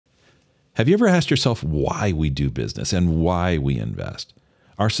Have you ever asked yourself why we do business and why we invest?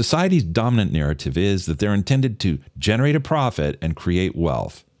 Our society's dominant narrative is that they're intended to generate a profit and create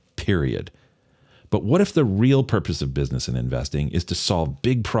wealth, period. But what if the real purpose of business and investing is to solve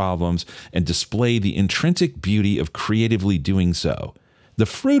big problems and display the intrinsic beauty of creatively doing so, the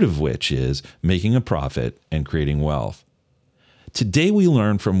fruit of which is making a profit and creating wealth? Today we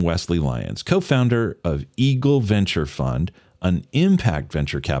learn from Wesley Lyons, co-founder of Eagle Venture Fund, an impact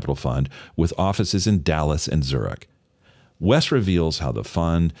venture capital fund with offices in Dallas and Zurich. Wes reveals how the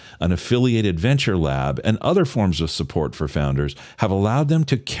fund, an affiliated venture lab, and other forms of support for founders have allowed them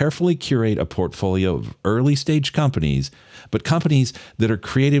to carefully curate a portfolio of early-stage companies, but companies that are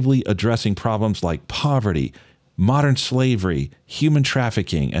creatively addressing problems like poverty, modern slavery, human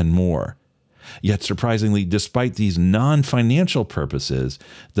trafficking, and more. Yet surprisingly, despite these non-financial purposes,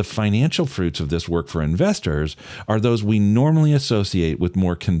 the financial fruits of this work for investors are those we normally associate with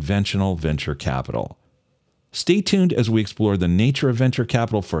more conventional venture capital. Stay tuned as we explore the nature of venture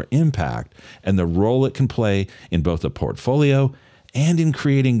capital for impact and the role it can play in both a portfolio and in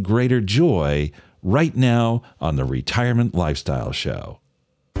creating greater joy right now on the Retirement Lifestyle Show.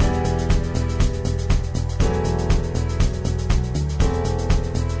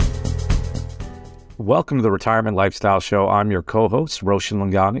 Welcome to the Retirement Lifestyle Show. I'm your co-host, Roshan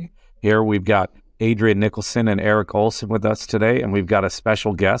Loungani. Here we've got Adrian Nicholson and Erik Olson with us today, and we've got a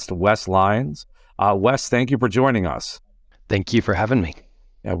special guest, Wes Lyons. Wes, thank you for joining us. Thank you for having me.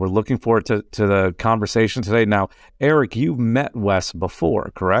 Yeah, we're looking forward to the conversation today. Now, Erik, you've met Wes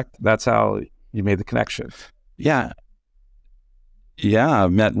before, correct? That's how you made the connection. Yeah,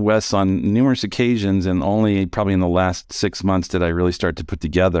 I've met Wes on numerous occasions, and only probably in the last 6 months did I really start to put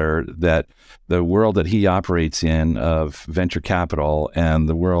together that the world that he operates in of venture capital and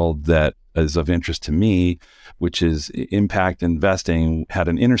the world that is of interest to me, which is impact investing, had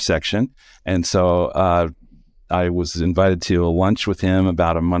an intersection. And so I was invited to a lunch with him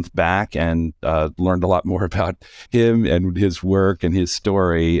about a month back and learned a lot more about him and his work and his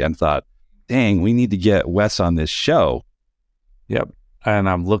story, and thought, dang, we need to get Wes on this show. Yep. And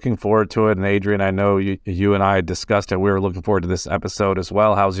I'm looking forward to it. And Adrian, I know you and I discussed it. We were looking forward to this episode as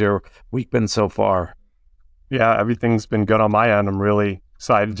well. How's your week been so far? Yeah, everything's been good on my end. I'm really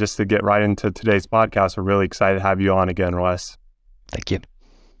excited just to get right into today's podcast. We're really excited to have you on again, Wes. Thank you.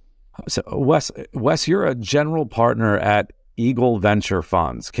 So Wes, you're a general partner at Eagle Venture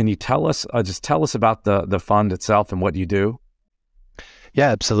Funds. Can you tell us about the fund itself and what you do? Yeah,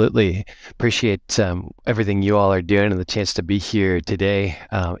 absolutely. Appreciate everything you all are doing and the chance to be here today.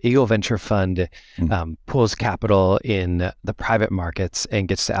 Eagle Venture Fund pools capital in the private markets and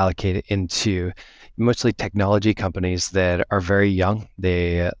gets to allocate it into mostly technology companies that are very young.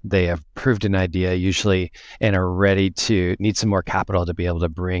 They have proved an idea usually and are ready to need some more capital to be able to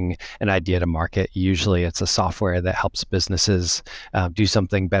bring an idea to market. Usually it's a software that helps businesses do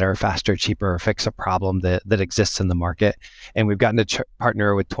something better, faster, cheaper, or fix a problem that exists in the market. And we've gotten to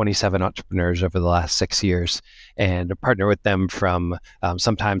partner with 27 entrepreneurs over the last 6 years, and partner with them from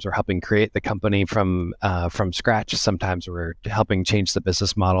sometimes we're helping create the company from scratch. Sometimes we're helping change the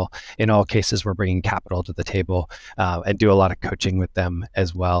business model. In all cases, we're bringing capital to the table and do a lot of coaching with them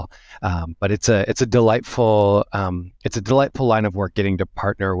as well. But it's a delightful line of work. Getting to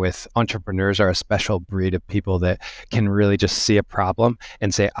partner with entrepreneurs are a special breed of people that can really just see a problem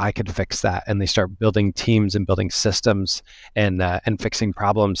and say, I could fix that, and they start building teams and building systems and fixing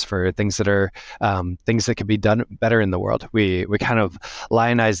problems for things that are things that could be done better in the world. We kind of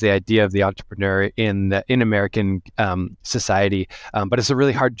lionize the idea of the entrepreneur in American society, but it's a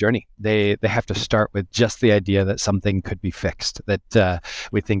really hard journey. They have to start with just the idea that something could be fixed. That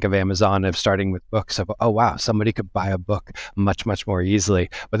we think of Amazon of starting with books of, oh wow, somebody could buy a book much more easily.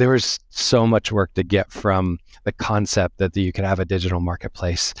 But there was so much work to get from the concept that you could have a digital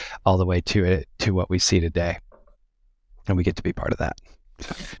marketplace all the way to what we see today, and we get to be part of that.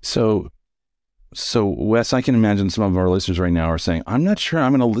 So Wes, I can imagine some of our listeners right now are saying, I'm not sure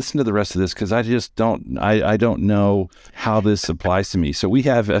I'm going to listen to the rest of this because I just don't know how this applies to me. So we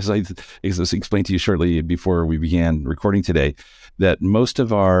have, as I explained to you shortly before we began recording today, that most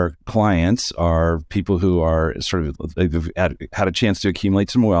of our clients are people who are they've had a chance to accumulate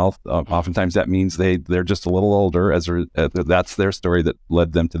some wealth. Oftentimes that means they're just a little older, that's their story that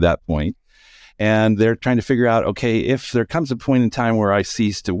led them to that point. And they're trying to figure out, okay, if there comes a point in time where I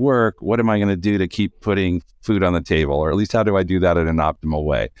cease to work, what am I going to do to keep putting food on the table? Or at least how do I do that in an optimal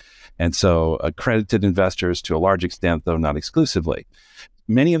way? And so accredited investors to a large extent, though not exclusively,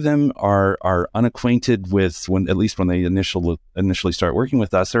 many of them are unacquainted with, at least when they initially start working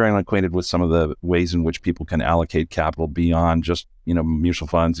with us, they're unacquainted with some of the ways in which people can allocate capital beyond just, mutual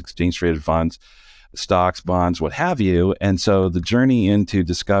funds, exchange traded funds, stocks, bonds, what have you. And so the journey into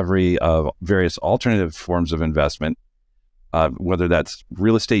discovery of various alternative forms of investment, whether that's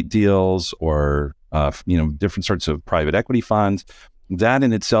real estate deals or, different sorts of private equity funds, that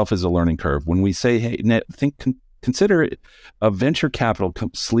in itself is a learning curve. When we say, hey, consider a venture capital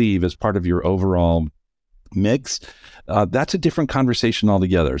sleeve as part of your overall mix, that's a different conversation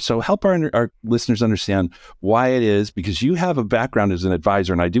altogether. So help our listeners understand why it is, because you have a background as an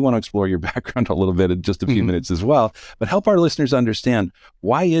advisor, and I do want to explore your background a little bit in just a few minutes as well, but help our listeners understand,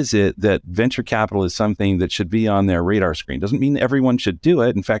 why is it that venture capital is something that should be on their radar screen? Doesn't mean everyone should do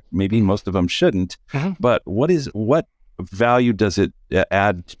it. In fact, maybe most of them shouldn't, but what value does it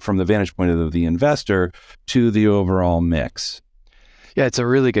add from the vantage point of the investor to the overall mix? Yeah, it's a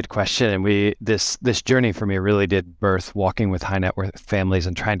really good question. And this journey for me really did birth walking with high net worth families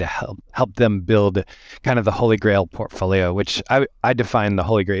and trying to help them build kind of the Holy Grail portfolio, which I define the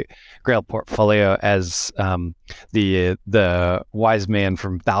Holy Grail portfolio as the wise man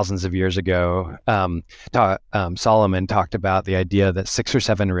from thousands of years ago. Solomon talked about the idea that 6 or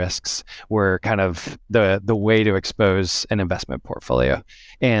 7 risks were kind of the way to expose an investment portfolio.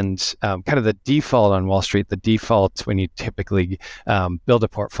 And kind of the default on Wall Street, the default when you typically build a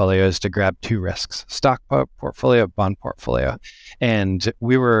portfolio is to grab 2 risks: stock portfolio, bond portfolio. And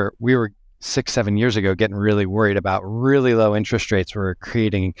we were 6-7 years ago getting really worried about really low interest rates were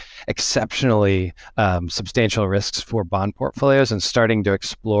creating exceptionally substantial risks for bond portfolios, and starting to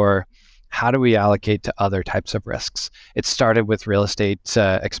explore, how do we allocate to other types of risks? It started with real estate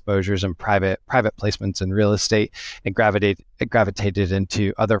exposures and private placements in real estate, and gravitated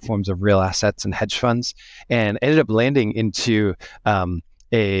into other forms of real assets and hedge funds, and ended up landing into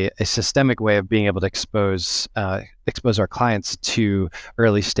a systemic way of being able to expose our clients to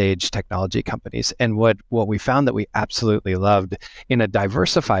early stage technology companies. And what we found that we absolutely loved in a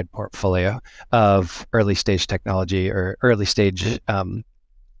diversified portfolio of early stage technology or early stage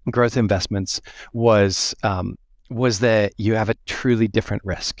growth investments was that you have a truly different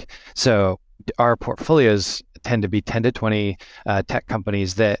risk. So our portfolios tend to be 10 to 20 tech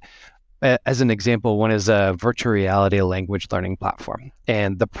companies that, as an example, one is a virtual reality language learning platform.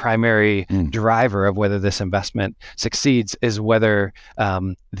 And the primary driver of whether this investment succeeds is whether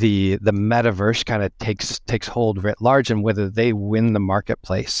the metaverse kind of takes hold writ large, and whether they win the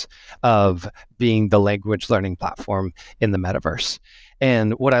marketplace of being the language learning platform in the metaverse.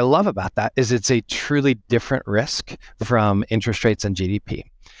 And what I love about that is it's a truly different risk from interest rates and GDP.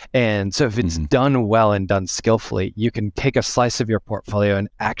 And so if it's done well and done skillfully, you can take a slice of your portfolio and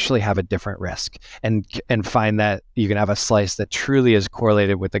actually have a different risk, and find that you can have a slice that truly is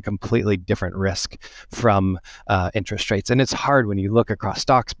correlated with a completely different risk from interest rates. And it's hard when you look across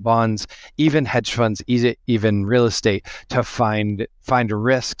stocks, bonds, even hedge funds, even real estate, to find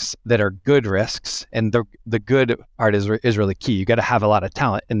risks that are good risks. And the good part is really key. You got to have a lot of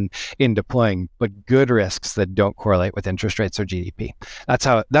talent in deploying, but good risks that don't correlate with interest rates or GDP.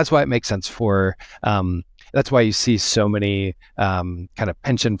 That's why it makes sense for, that's why you see so many kind of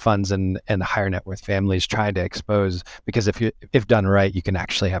pension funds and higher net worth families trying to expose, because if done right, you can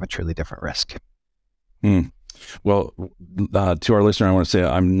actually have a truly different risk. Well, to our listener, I want to say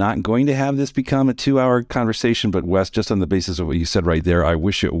I'm not going to have this become a 2-hour conversation, but Wes, just on the basis of what you said right there, I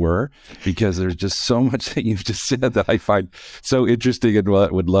wish it were, because there's just so much that you've just said that I find so interesting and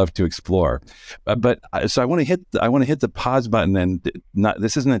would love to explore. So I want to hit the pause button, and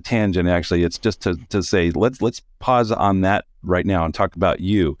this isn't a tangent, actually. It's just to say let's pause on that right now and talk about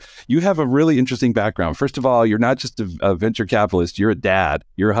you. You have a really interesting background. First of all, you're not just a venture capitalist, you're a dad,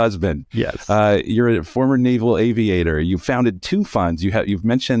 you're a husband. Yes. You're a former naval aviator. You founded 2 funds. You've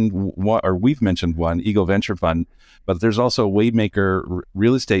mentioned one, or we've mentioned one, Eagle Venture Fund, but there's also WayMaker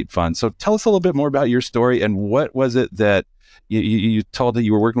Real Estate Fund. So tell us a little bit more about your story, and what was it that you told that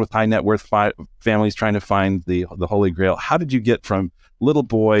you were working with high net worth families trying to find the Holy Grail. How did you get from little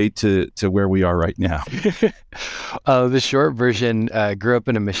boy to where we are right now? The short version, grew up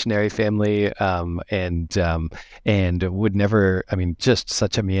in a missionary family, and would never, just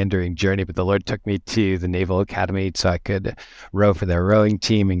such a meandering journey, but the Lord took me to the Naval Academy so I could row for their rowing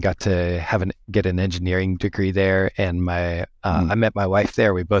team, and got to get an engineering degree there. And I met my wife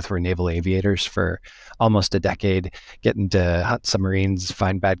there. We both were naval aviators for almost a decade, getting to to hunt submarines,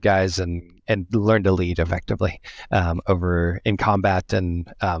 find bad guys, and learn to lead effectively over in combat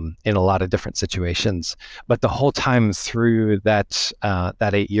and in a lot of different situations. But the whole time through that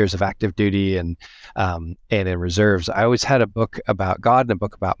 8 years of active duty and in reserves, I always had a book about God and a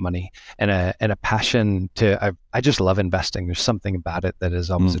book about money and a passion to. I just love investing. There's something about it that has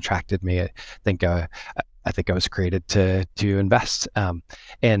always attracted me. I think I was created to invest,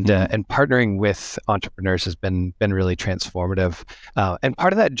 and partnering with entrepreneurs has been really transformative. And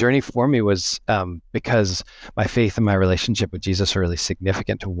part of that journey for me was because my faith and my relationship with Jesus are really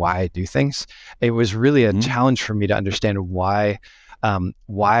significant to why I do things. It was really a challenge for me to understand why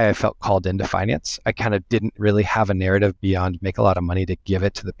I felt called into finance. I kind of didn't really have a narrative beyond make a lot of money to give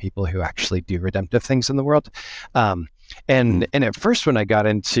it to the people who actually do redemptive things in the world. And at first, when I got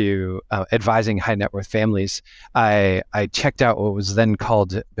into advising high net worth families, I checked out what was then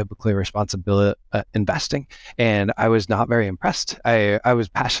called biblically responsible investing, and I was not very impressed. I was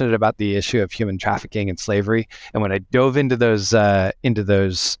passionate about the issue of human trafficking and slavery, and when I dove into those, there's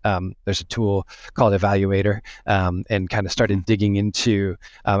a tool called Evaluator, and kind of started digging into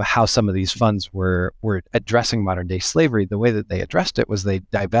how some of these funds were addressing modern day slavery. The way that they addressed it was they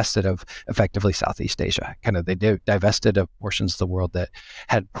divested of effectively Southeast Asia. They divested of portions of the world that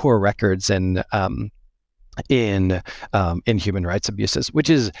had poor records in human rights abuses,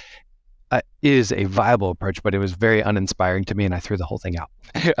 which is a viable approach, but it was very uninspiring to me, and I threw the whole thing out.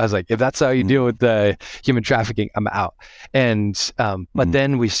 I was like, if that's how you deal with the human trafficking, I'm out. And but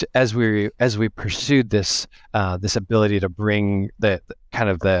then as we pursued this ability to bring the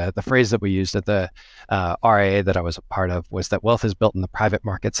phrase that we used at the RIA that I was a part of was that wealth is built in the private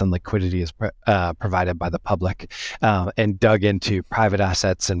markets and liquidity is provided by the public, and dug into private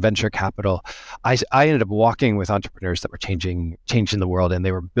assets and venture capital. I ended up walking with entrepreneurs that were changing the world, and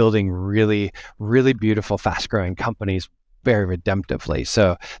they were building really, really beautiful, fast-growing companies very redemptively.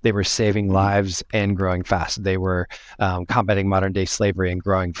 So they were saving lives and growing fast. They were combating modern day slavery and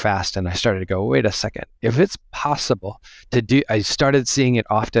growing fast. And I started to go, wait a second, if it's possible to do, I started seeing it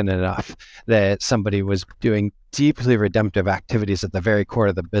often enough that somebody was doing deeply redemptive activities at the very core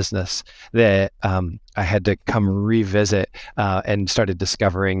of the business that I had to come revisit and started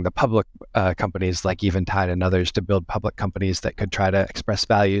discovering the public companies like Eventide and others to build public companies that could try to express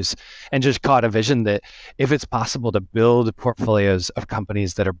values, and just caught a vision that if it's possible to build portfolios of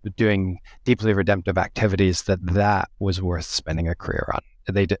companies that are doing deeply redemptive activities, that was worth spending a career on.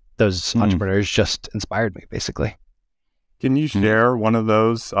 Those entrepreneurs just inspired me, basically. Can you share one of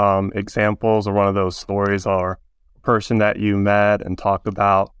those examples or one of those stories or person that you met and talk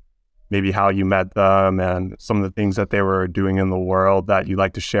about maybe how you met them and some of the things that they were doing in the world that you'd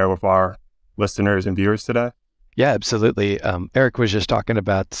like to share with our listeners and viewers today? Yeah, absolutely. Erik was just talking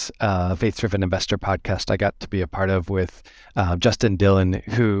about a Faith-Driven Investor podcast I got to be a part of with Justin Dillon,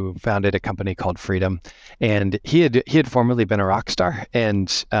 who founded a company called Freedom. And he had formerly been a rock star,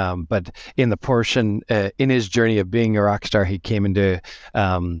 and but in the portion in his journey of being a rock star, he came into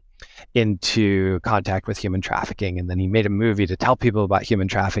contact with human trafficking, and then he made a movie to tell people about human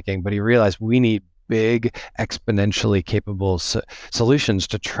trafficking. But he realized we need big, exponentially capable solutions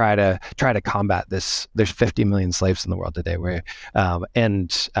to try to combat this. There's 50 million slaves in the world today. And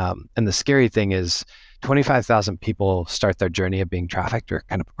the scary thing is 25,000 people start their journey of being trafficked or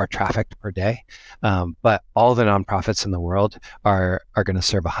are trafficked per day. But all the nonprofits in the world are going to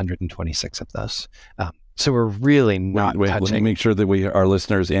serve 126 of those. So we're really not touching. Let me make sure that our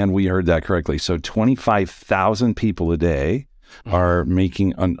listeners and we heard that correctly. So 25,000 people a day are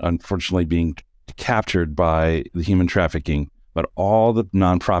unfortunately being captured by the human trafficking, but all the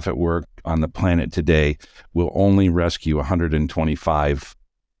nonprofit work on the planet today will only rescue 125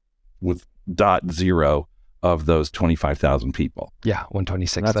 with 0.0 of those 25,000 people. Yeah,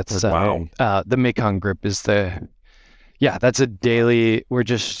 126. That's wow. The Mekong group is that's a daily,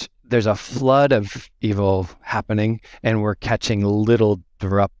 there's a flood of evil happening, and we're catching little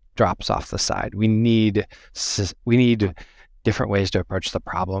drops off the side. We need different ways to approach the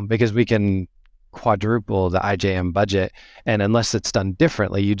problem, because we can quadruple the IJM budget, and unless it's done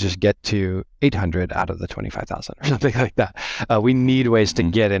differently, you just get to 800 out of the 25,000 or something like that. We need ways to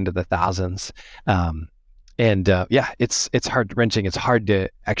get into the thousands. It's heart-wrenching. It's hard to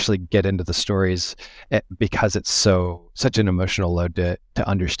actually get into the stories because it's such an emotional load to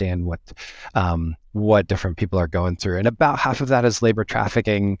understand what different people are going through. And about half of that is labor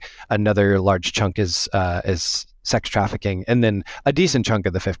trafficking. Another large chunk is sex trafficking, and then a decent chunk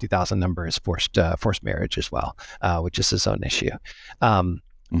of the 50,000 number is forced marriage as well, which is its own issue.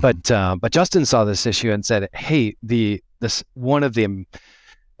 But Justin saw this issue and said, "Hey, one of the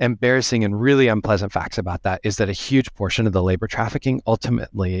embarrassing and really unpleasant facts about that is that a huge portion of the labor trafficking,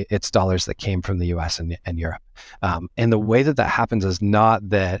 ultimately, it's dollars that came from the US and Europe. And the way that happens is not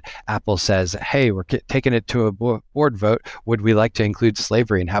that Apple says, hey, we're taking it to a board vote. Would we like to include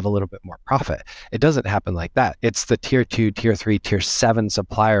slavery and have a little bit more profit? It doesn't happen like that. It's the tier 2, tier 3, tier 7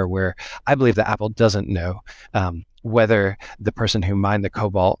 supplier where I believe that Apple doesn't know whether the person who mined the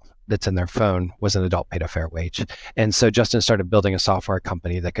cobalt that's in their phone was an adult paid a fair wage. And so Justin started building a software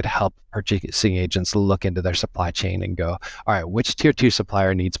company that could help purchasing agents look into their supply chain and go, all right, which tier 2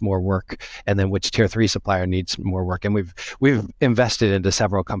 supplier needs more work? And then which tier 3 supplier needs more work? And we've invested into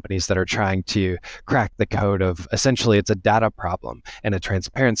several companies that are trying to crack the code of, essentially it's a data problem and a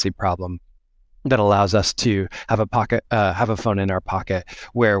transparency problem that allows us to have a phone in our pocket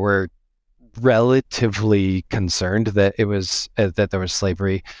where we're relatively concerned that it was that there was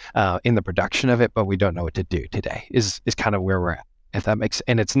slavery in the production of it, but we don't know what to do today. Is kind of where we're at. If that makes,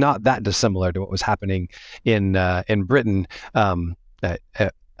 and it's not that dissimilar to what was happening in Britain,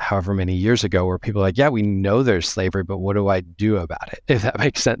 however many years ago, where people are like, yeah, we know there's slavery, but what do I do about it? If that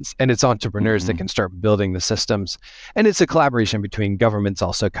makes sense. And it's entrepreneurs that can start building the systems, and it's a collaboration between governments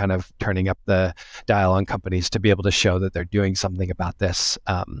also kind of turning up the dial on companies to be able to show that they're doing something about this.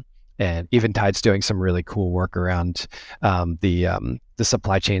 And Eventide's doing some really cool work around the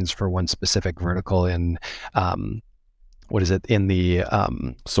supply chains for one specific vertical in in the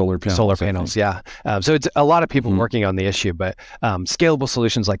solar panels. Yeah. So it's a lot of people working on the issue, but scalable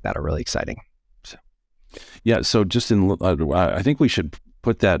solutions like that are really exciting. So. Yeah. So just I think we should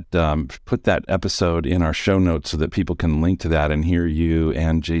put that episode in our show notes so that people can link to that and hear you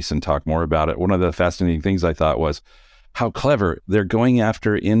and Jason talk more about it. One of the fascinating things I thought was how clever they're going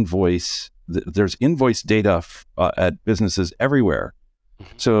after invoice. There's invoice data at businesses everywhere.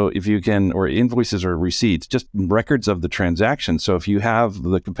 So if you can, or invoices or receipts, just records of the transaction. So if you have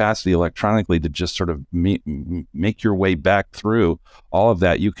the capacity electronically to just sort of make your way back through all of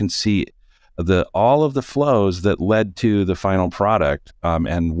that, you can see all of the flows that led to the final product,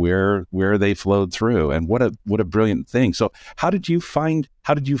 and where they flowed through. And what a brilliant thing. So how did you find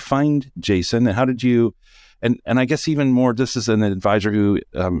Jason, and how did you? And I guess even more, this is an advisor who,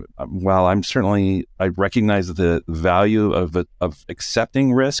 while I recognize the value of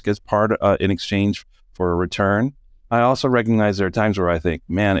accepting risk as part in exchange for a return. I also recognize there are times where I think,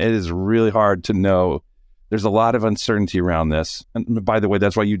 man, it is really hard to know. There's a lot of uncertainty around this. And by the way,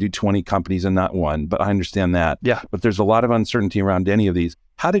 that's why you do 20 companies and not one, but I understand that. Yeah. But there's a lot of uncertainty around any of these.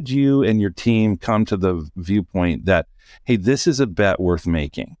 How did you and your team come to the viewpoint that, hey, this is a bet worth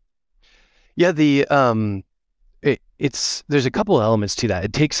making? Yeah, there's a couple elements to that.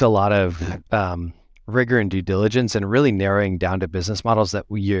 It takes a lot of rigor and due diligence and really narrowing down to business models that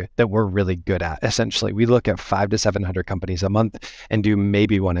we're really good at. Essentially, we look at 500 to 700 companies a month and do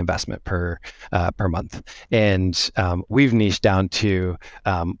maybe one investment per month. And we've niched down to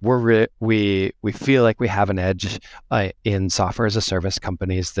we feel like we have an edge in software as a service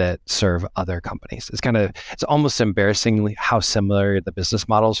companies that serve other companies. It's almost embarrassingly how similar the business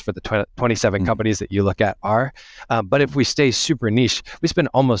models for the 27 companies that you look at are. But if we stay super niche, we spend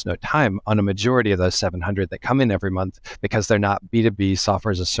almost no time on a majority of those 700 that come in every month because they're not B2B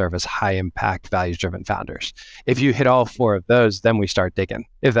software as a service, high impact, values driven founders. If you hit all 4 of those, then we start digging,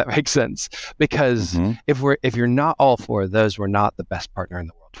 if that makes sense. Because if you're not all 4 of those, we're not the best partner in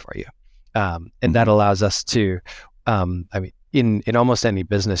the world for you. And that allows us to, in almost any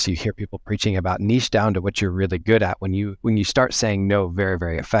business, you hear people preaching about niche down to what you're really good at. When you start saying no very,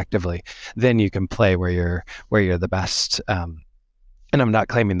 very effectively, then you can play where you're the best. And I'm not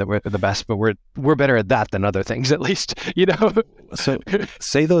claiming that we're the best, but we're better at that than other things, at least, So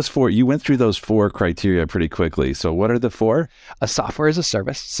say those 4, you went through those 4 criteria pretty quickly. So what are the 4? A software as a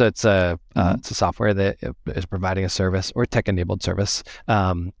service. So it's a software that is providing a service or tech-enabled service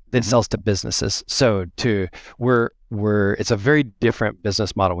that sells to businesses. So it's a very different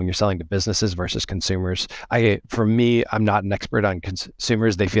business model when you're selling to businesses versus consumers. For me, I'm not an expert on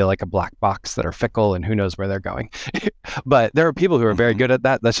consumers. They feel like a black box that are fickle and who knows where they're going. But there are people who are very good at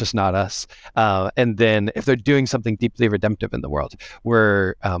that. That's just not us. And then if they're doing something deeply redemptive in the world,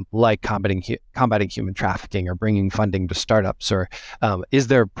 we're like combating human trafficking or bringing funding to startups, or is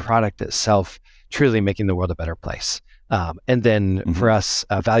their product itself truly making the world a better place? And then for us,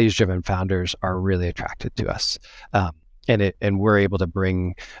 values-driven founders are really attracted to us. And we're able to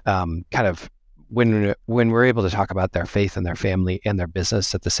bring when we're able to talk about their faith and their family and their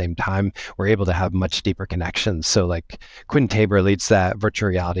business at the same time, we're able to have much deeper connections. So like Quinn Tabor leads that virtual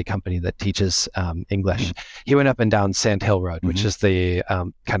reality company that teaches English. He went up and down Sand Hill Road, which is the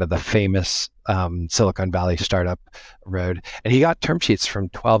kind of the famous Silicon Valley startup road, and he got term sheets from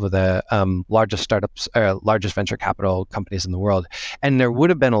 12 of the largest startups, largest venture capital companies in the world. And there would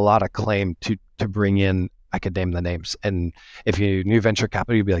have been a lot of claim to bring in, I could name the names. And if you knew venture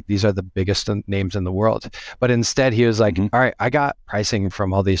capital, you'd be like, these are the biggest names in the world. But instead, he was like, all right, I got pricing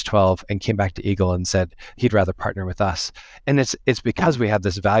from all these 12, and came back to Eagle and said he'd rather partner with us. And it's because we have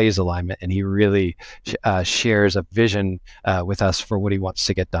this values alignment, and he really shares a vision with us for what he wants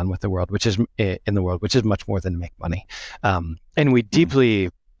to get done with the world, which is in the world, which is much more than make money. And we deeply,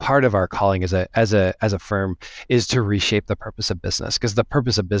 part of our calling as a firm is to reshape the purpose of business, because the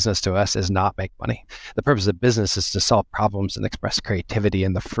purpose of business to us is not make money. The purpose of business is to solve problems and express creativity,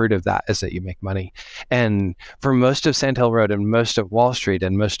 and the fruit of that is that you make money. And for most of Sand Hill Road and most of Wall Street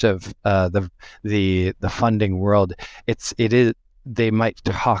and most of the funding world, it is. They might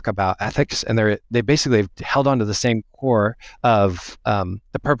talk about ethics, and they basically have held on to the same core of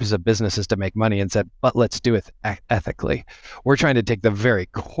the purpose of business is to make money, and said, but let's do it ethically. We're trying to take the very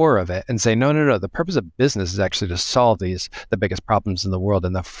core of it and say, no. The purpose of business is actually to solve the biggest problems in the world,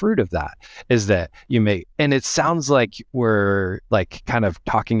 and the fruit of that is that you make. And it sounds like we're like kind of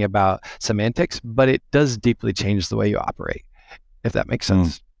talking about semantics, but it does deeply change the way you operate, if that makes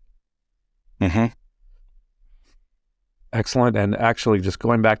sense. Excellent. And actually, just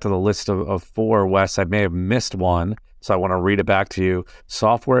going back to the list of four, Wes, I may have missed one, so I want to read it back to you.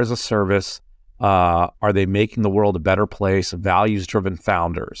 Software as a service. Are they making the world a better place? Values-driven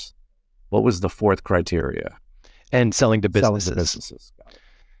founders. What was the fourth criteria? And selling to businesses. Selling to businesses. Got it.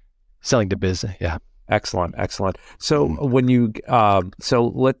 Selling to business. Yeah. Excellent. So when you've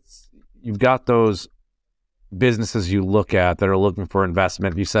got those businesses you look at that are looking for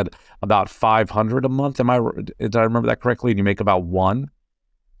investment. You said about 500 a month. Did I remember that correctly? And you make about one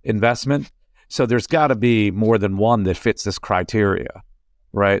investment. So there's got to be more than one that fits this criteria,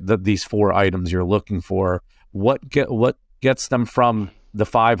 right? These four items you're looking for. What gets them from the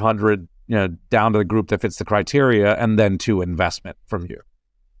 500, down to the group that fits the criteria, and then to investment from you?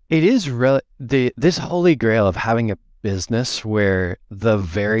 It is this holy grail of having a business where the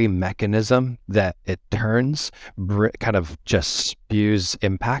very mechanism that it turns kind of just spews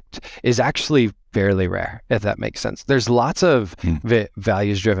impact is actually fairly rare, if that makes sense. There's lots of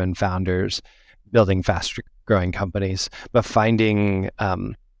values-driven founders building fast-growing companies, but finding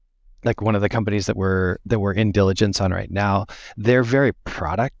like one of the companies that we're in diligence on right now, their very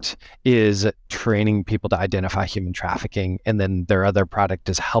product is training people to identify human trafficking, and then their other product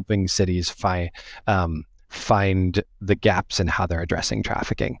is helping cities find the gaps in how they're addressing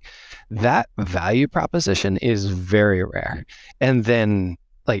trafficking. That value proposition is very rare. And then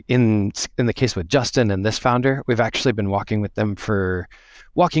like in the case with Justin and this founder, we've actually been walking with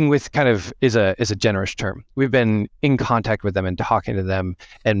kind of is a generous term. We've been in contact with them and talking to them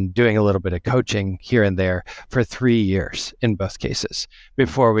and doing a little bit of coaching here and there for 3 years in both cases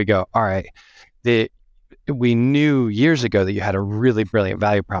before we go, all right, we knew years ago that you had a really brilliant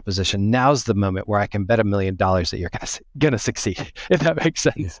value proposition. Now's the moment where I can bet $1 million that you're going to succeed, if that makes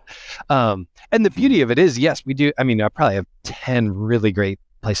sense. And the beauty of it is, yes, we do. I mean, I probably have 10 really great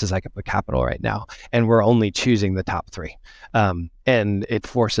places I could put capital right now, and we're only choosing the top 3. And it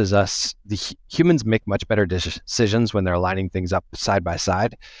forces us, the humans make much better decisions when they're lining things up side by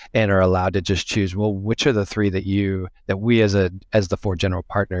side and are allowed to just choose, well, which are the 3 that we as the 4 general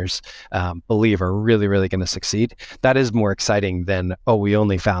partners believe are really, really going to succeed. That is more exciting than, we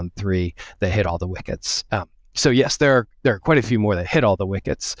only found 3 that hit all the wickets. So yes, there are quite a few more that hit all the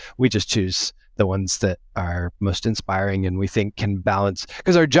wickets. We just choose the ones that are most inspiring and we think can balance,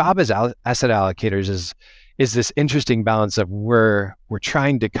 because our job as asset allocators is this interesting balance of we're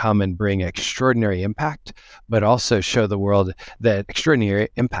trying to come and bring extraordinary impact, but also show the world that extraordinary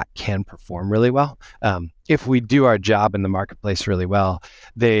impact can perform really well. If we do our job in the marketplace really well,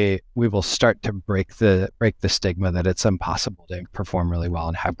 we will start to break the stigma that it's impossible to perform really well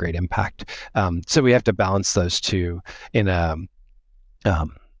and have great impact. So we have to balance those two in a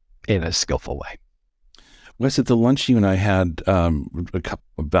skillful way. Wes, at the lunch you and I had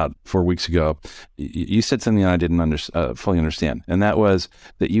about 4 weeks ago, you said something I didn't fully understand, and that was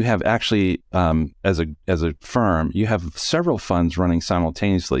that you have actually, as a firm, you have several funds running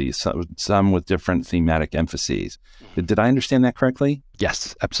simultaneously, some with different thematic emphases. Did I understand that correctly?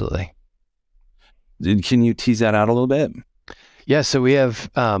 Yes, absolutely. Can you tease that out a little bit? Yeah, so we have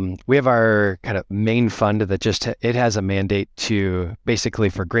our kind of main fund that it has a mandate to basically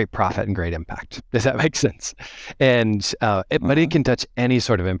for great profit and great impact. Does that make sense? And but it can touch any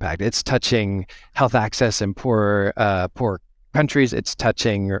sort of impact. It's touching health access in poor countries. It's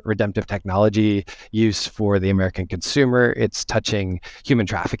touching redemptive technology use for the American consumer. It's touching human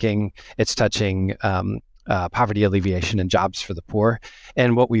trafficking. It's touching poverty alleviation and jobs for the poor.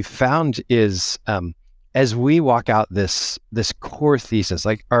 And what we've found is as we walk out this core thesis,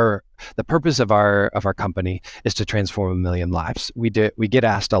 like the purpose of our company is to transform 1 million lives. We get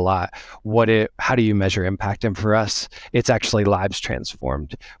asked a lot, how do you measure impact? And for us, it's actually lives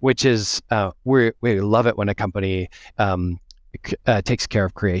transformed, which is we love it when a company takes care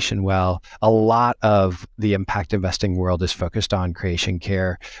of creation well. A lot of the impact investing world is focused on creation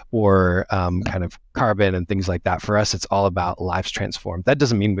care or kind of carbon and things like that. For us, it's all about lives transformed. That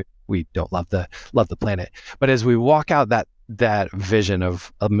doesn't mean we don't love the planet, but as we walk out that vision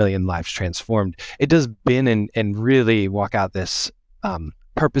of 1 million lives transformed, it does bin and really walk out this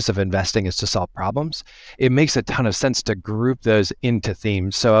purpose of investing is to solve problems. It makes a ton of sense to group those into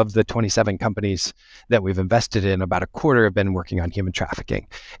themes. So of the 27 companies that we've invested in, about a quarter have been working on human trafficking.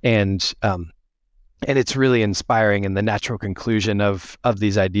 And it's really inspiring, and the natural conclusion of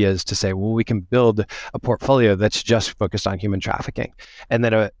these ideas to say, well, we can build a portfolio that's just focused on human trafficking. And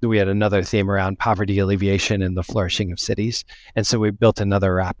then we had another theme around poverty alleviation and the flourishing of cities. And so we built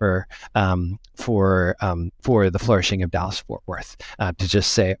another wrapper for the flourishing of Dallas-Fort Worth to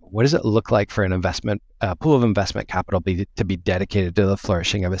just say, what does it look like for an investment pool of investment capital to be dedicated to the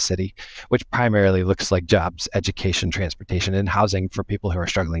flourishing of a city, which primarily looks like jobs, education, transportation, and housing for people who are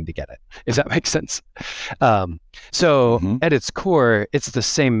struggling to get it, if that makes sense. At its core, it's the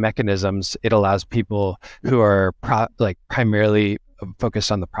same mechanisms. It allows people who are primarily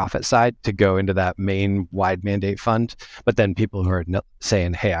focused on the profit side to go into that main wide mandate fund, but then people who are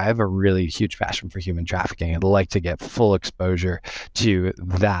saying, hey, I have a really huge passion for human trafficking. I'd like to get full exposure to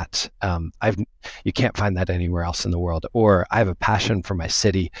that. You can't find that anywhere else in the world. Or I have a passion for my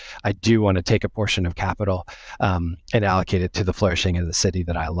city. I do want to take a portion of capital and allocate it to the flourishing of the city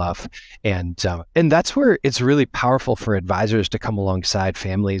that I love. And that's where it's really powerful for advisors to come alongside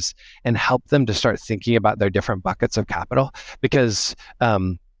families and help them to start thinking about their different buckets of capital, because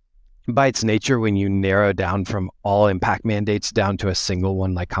by its nature, when you narrow down from all impact mandates down to a single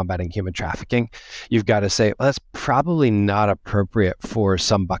one, like combating human trafficking, you've got to say, well, that's probably not appropriate for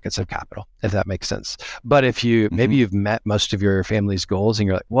some buckets of capital, if that makes sense. But if maybe you've met most of your family's goals and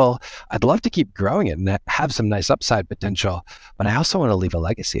you're like, well, I'd love to keep growing it and have some nice upside potential, but I also want to leave a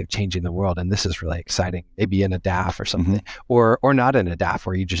legacy of changing the world. And this is really exciting, maybe in a DAF or something, or not in a DAF,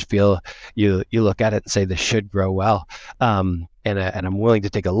 where you just feel you look at it and say, this should grow well. And I'm willing to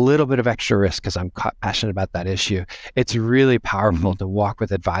take a little bit of extra risk because I'm passionate about that issue. It's really powerful to walk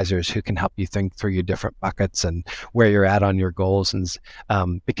with advisors who can help you think through your different buckets and where you're at on your goals.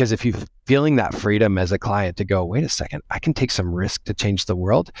 And because if you're feeling that freedom as a client to go, wait a second, I can take some risk to change the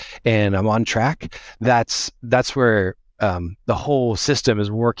world and I'm on track, that's where the whole system is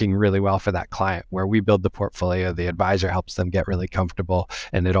working really well for that client, where we build the portfolio, the advisor helps them get really comfortable,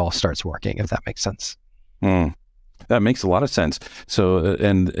 and it all starts working, if that makes sense. That makes a lot of sense. So,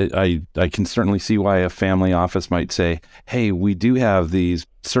 I can certainly see why a family office might say, hey, we do have these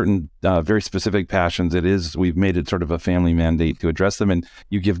certain very specific passions. We've made it sort of a family mandate to address them, and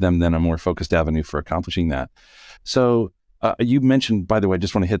you give them then a more focused avenue for accomplishing that. So you mentioned, by the way, I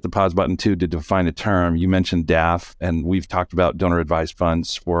just want to hit the pause button too to define a term. You mentioned DAF, and we've talked about donor advised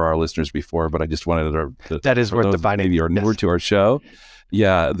funds for our listeners before, but I just wanted to that is worth defining. Maybe are newer to our show.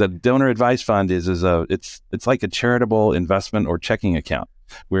 Yeah, the donor advised fund it's like a charitable investment or checking account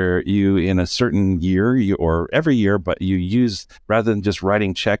where you, in a certain year or every year, but you use, rather than just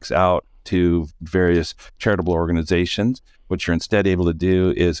writing checks out to various charitable organizations, what you're instead able to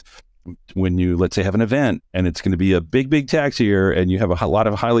do is, when you, let's say, have an event and it's going to be a big tax year and you have a lot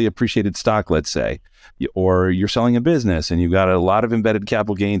of highly appreciated stock, let's say, or you're selling a business and you've got a lot of embedded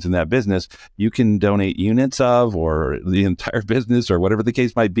capital gains in that business, you can donate units of, or the entire business, or whatever the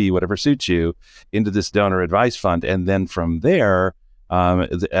case might be, whatever suits you, into this donor advised fund. And then from there,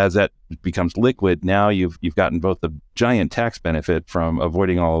 as that becomes liquid, now you've gotten both the giant tax benefit from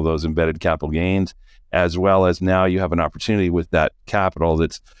avoiding all of those embedded capital gains, as well as now you have an opportunity with that capital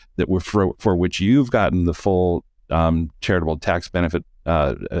for which you've gotten the full charitable tax benefit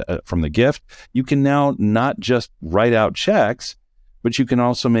from the gift. You can now not just write out checks, but you can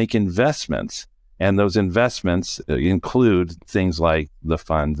also make investments. And those investments include things like the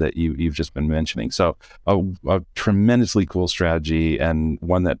fund that you've just been mentioning. So a tremendously cool strategy, and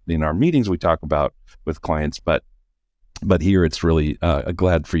one that in our meetings we talk about with clients. But But here it's really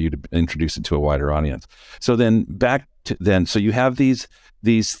glad for you to introduce it to a wider audience. So then back to then, so you have these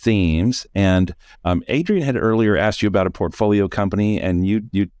themes, and Adrian had earlier asked you about a portfolio company, and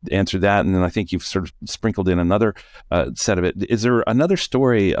you answered that, and then I think you've sort of sprinkled in another set of it. Is there another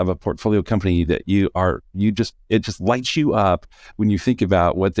story of a portfolio company that it just lights you up when you think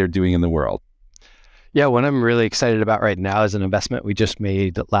about what they're doing in the world? Yeah, what I'm really excited about right now is an investment we just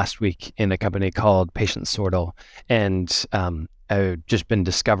made last week in a company called Patient Sortal. And I've just been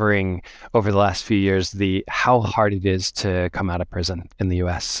discovering over the last few years how hard it is to come out of prison in the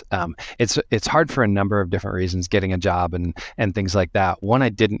US. It's hard for a number of different reasons, getting a job and things like that. One I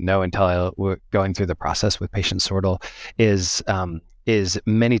didn't know until I was going through the process with Patient Sortal is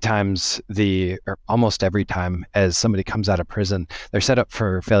many times or almost every time as somebody comes out of prison, they're set up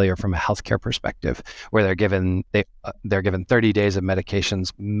for failure from a healthcare perspective, where they're given 30 days of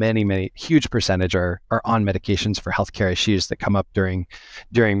medications. Many huge percentage are on medications for healthcare issues that come up during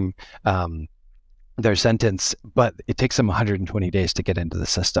their sentence, but it takes them 120 days to get into the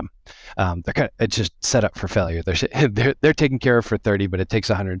system. It's just set up for failure. They're taken care of for 30, but it takes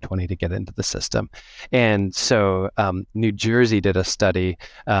 120 to get into the system. And so New Jersey did a study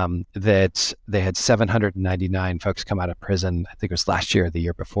that they had 799 folks come out of prison, I think it was last year or the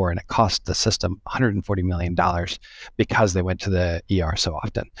year before, and it cost the system $140 million because they went to the ER so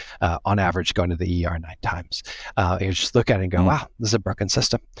often, on average going to the ER 9 times. You just look at it and go, wow, this is a broken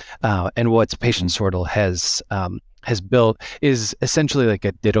system. And what's Patient Sortal has built is essentially like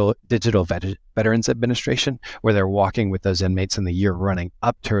a digital Veterans Administration, where they're walking with those inmates in the year running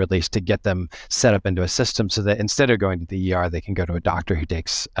up to release to get them set up into a system so that instead of going to the ER, they can go to a doctor who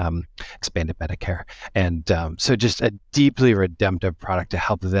takes expanded Medicare. And so just a deeply redemptive product to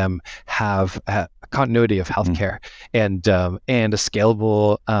help them have a continuity of healthcare and a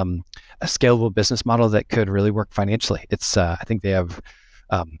scalable business model that could really work financially. It's I think they have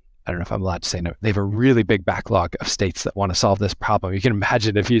I don't know if I'm allowed to say no. They have a really big backlog of states that want to solve this problem. You can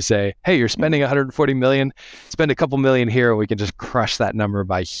imagine if you say, hey, you're spending 140 million, spend a couple million here, and we can just crush that number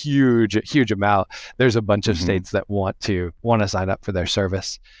by huge amount. There's a bunch of states that want to sign up for their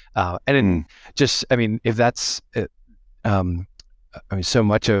service. If that's so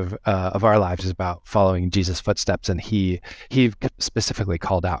much of our lives is about following Jesus' footsteps, and he specifically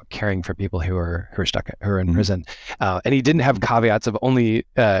called out caring for people who are in prison, and he didn't have caveats of only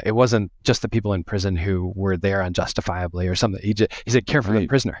it wasn't just the people in prison who were there unjustifiably or something. He said care for the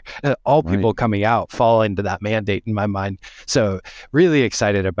prisoner. All people coming out fall into that mandate in my mind. So really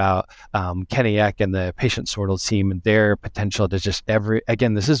excited about Kenny Eck and the Patient Sortal team and their potential to just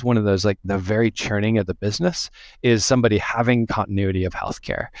this is one of those, like, the very churning of the business is somebody having continuity of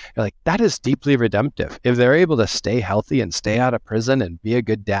healthcare. You're like, that is deeply redemptive. If they're able to stay healthy and stay out of prison and be a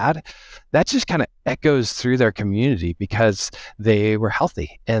good dad, that just kind of echoes through their community because they were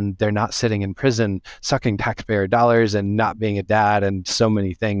healthy and they're not sitting in prison sucking taxpayer dollars and not being a dad and so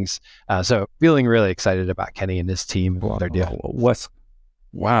many things. So feeling really excited about Kenny and his team and what they're doing.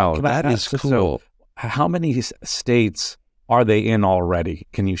 Wow, that is cool. So how many states are they in already?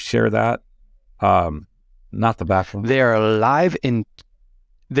 Can you share that? Not the background. They're live in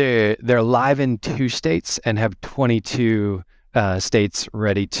 2 states and have 22 states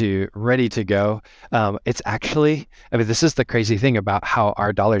ready to go. It's actually, this is the crazy thing about how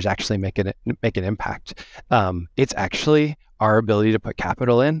our dollars actually make an impact. It's actually our ability to put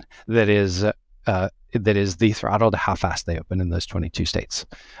capital in that is the throttle to how fast they open in those 22 states.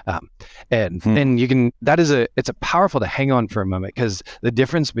 It's a powerful to hang on for a moment, because the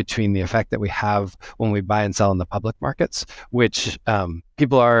difference between the effect that we have when we buy and sell in the public markets, which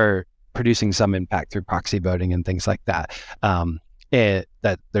people are producing some impact through proxy voting and things like that,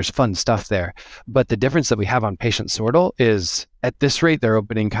 that there's fun stuff there. But the difference that we have on Patient Sortal is at this rate, they're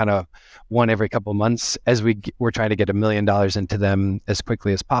opening kind of one every couple months as we're trying to get $1 million into them as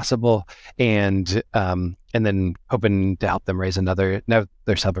quickly as possible. And then hoping to help them raise another, now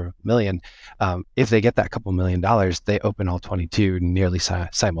there's several million. If they get that couple $1 million, they open all 22 nearly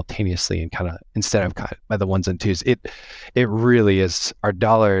simultaneously and instead of by the ones and twos. It really is, our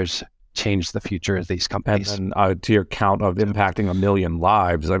dollars change the future of these companies. And then to your count of impacting 1 million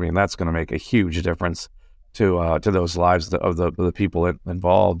lives, that's going to make a huge difference to those lives of the people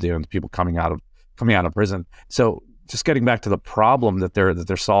involved, the people coming out of prison. So just getting back to the problem that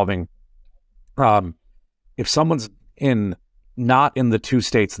they're solving, if someone's not in the 2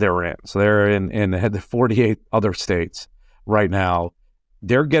 states they're in, so they're in the 48 other states right now,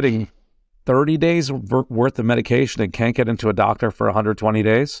 they're getting 30 days worth of medication and can't get into a doctor for 120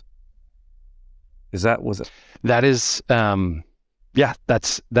 days. That is Yeah,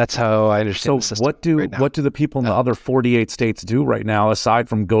 that's how I understand the So system right now. what do the people in the other 48 states do right now aside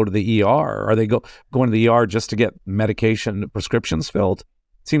from go to the ER? Are they going to the ER just to get medication prescriptions filled?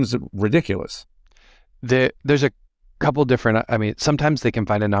 Seems ridiculous. There's a couple different, I mean, sometimes they can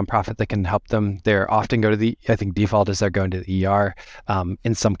find a nonprofit that can help them. They're often go to the, I think default is they're going to the ER.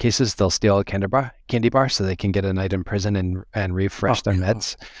 In some cases, they'll steal a candy bar so they can get a night in prison and refresh their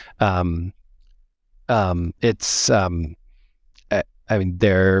meds. I mean,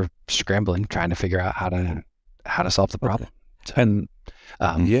 they're scrambling, trying to figure out how to solve the problem. And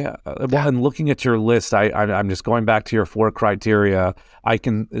and looking at your list, I'm just going back to your 4 criteria. I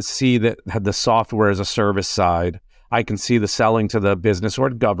can see that the software as a service side. I can see the selling to the business or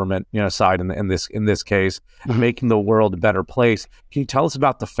government, side in this case, making the world a better place. Can you tell us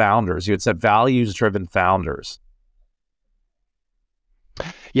about the founders? You had said values-driven founders.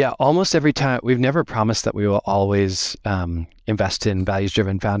 Yeah, almost every time. We've never promised that we will always invest in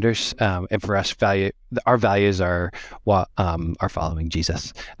values-driven founders. And for us, our values are following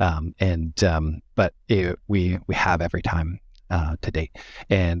Jesus. But we have every time to date,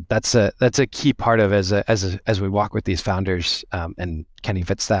 and that's a key part of as we walk with these founders. And Kenny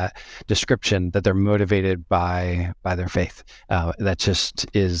fits that description, that they're motivated by their faith. That just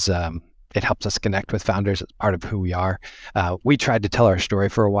is. It helps us connect with founders. It's part of who we are. We tried to tell our story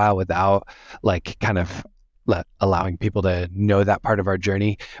for a while without allowing people to know that part of our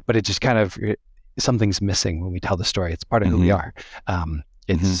journey, but it just kind of, something's missing when we tell the story. It's part of who we are.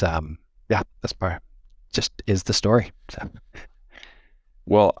 That's part, just is the story. So.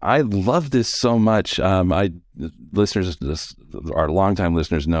 Well, I love this so much. Listeners, our longtime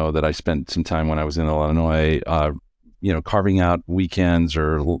listeners know that I spent some time when I was in Illinois, carving out weekends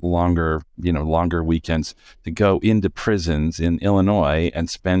or longer weekends to go into prisons in Illinois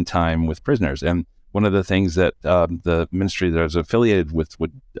and spend time with prisoners. And one of the things that the ministry that I was affiliated with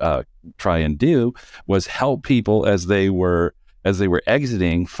would try and do was help people as they were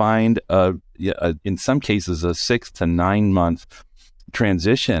exiting find in some cases a 6 to 9 month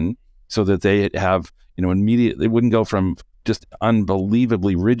transition, so that they have immediately, it wouldn't go from just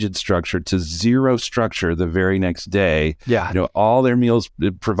unbelievably rigid structure to zero structure the very next day. Yeah. All their meals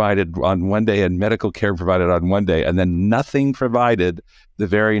provided on one day and medical care provided on one day, and then nothing provided the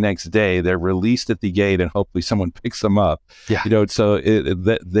very next day. They're released at the gate and hopefully someone picks them up. Yeah. So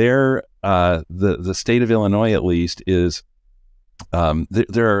the state of Illinois, at least, is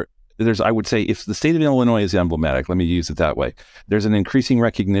there's, I would say, if the state of Illinois is emblematic, let me use it that way. There's an increasing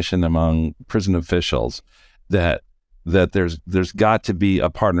recognition among prison officials that there's got to be a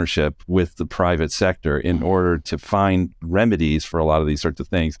partnership with the private sector in order to find remedies for a lot of these sorts of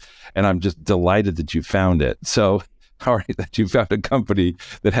things. And I'm just delighted that you found it. So, that you found a company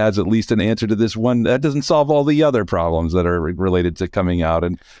that has at least an answer to this one. That doesn't solve all the other problems that are related to coming out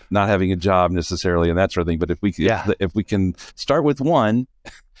and not having a job necessarily and that sort of thing. But if we can start with one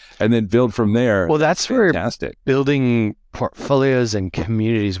and then build from there. Well, that's fantastic. Where building portfolios and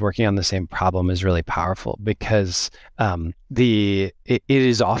communities working on the same problem is really powerful, because it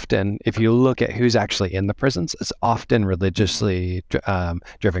is often, if you look at who's actually in the prisons, it's often religiously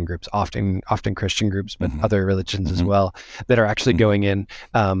driven groups, often Christian groups, but other religions as well, that are actually going in.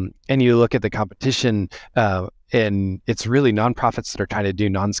 And you look at the competition, and it's really nonprofits that are trying to do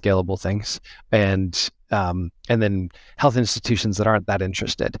non-scalable things, and then health institutions that aren't that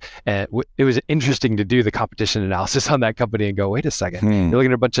interested. And it was interesting to do the competition analysis on that company and go, wait a second, you're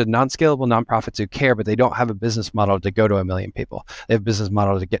looking at a bunch of non-scalable nonprofits who care, but they don't have a business model to go to 1 million people. They have a business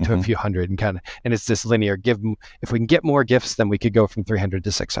model to get to a few hundred, and it's this linear if we can get more gifts, then we could go from 300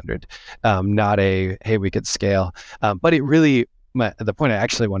 to 600. Not hey, we could scale. But it really, the point I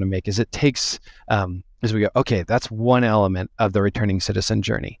actually want to make is it takes, as we go, okay, that's one element of the returning citizen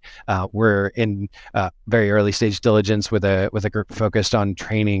journey. We're in very early stage diligence with a group focused on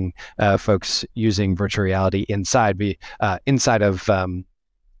training folks using virtual reality inside of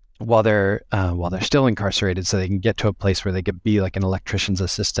while they're still incarcerated, so they can get to a place where they could be like an electrician's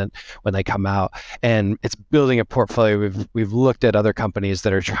assistant when they come out. And it's building a portfolio. We've looked at other companies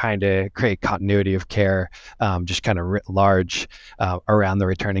that are trying to create continuity of care, just kind of writ large around the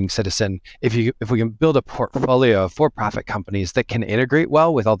returning citizen. If we can build a portfolio of for-profit companies that can integrate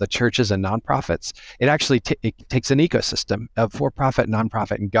well with all the churches and nonprofits, it actually it takes an ecosystem of for-profit,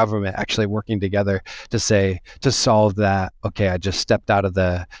 nonprofit, and government actually working together to solve that. Okay, I just stepped out of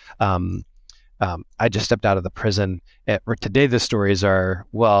the prison. Today the stories are,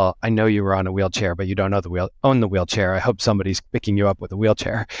 well, I know you were on a wheelchair, but you don't own the wheelchair. I hope somebody's picking you up with a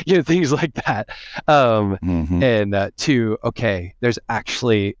wheelchair. Things like that. And okay, there's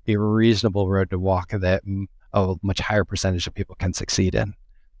actually a reasonable road to walk that a much higher percentage of people can succeed in.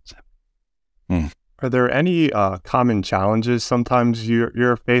 So. Are there any common challenges sometimes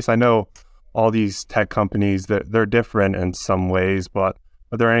you're faced? I know all these tech companies, they're different in some ways, but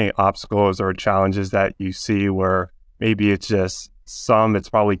are there any obstacles or challenges that you see where maybe it's just it's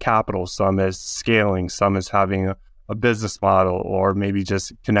probably capital, some is scaling, some is having a business model, or maybe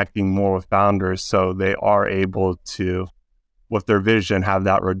just connecting more with founders so they are able to, with their vision, have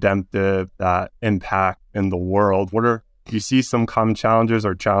that redemptive, that impact in the world? Do you see some common challenges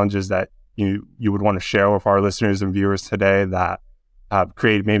or challenges that you would want to share with our listeners and viewers today that have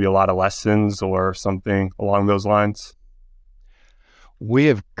created maybe a lot of lessons or something along those lines? We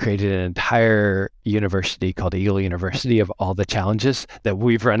have created an entire university called Eagle University of all the challenges that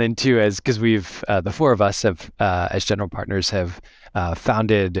we've run into because the four of us have, as general partners, have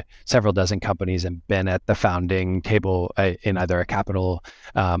founded several dozen companies and been at the founding table in either a capital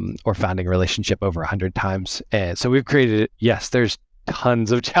or founding relationship over 100 times. And so we've created, yes, there's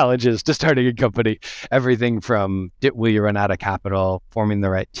tons of challenges to starting a company. Everything from will you run out of capital, forming the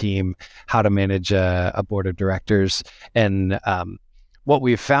right team, how to manage a board of directors. And what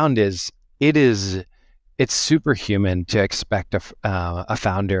we've found is it's superhuman to expect a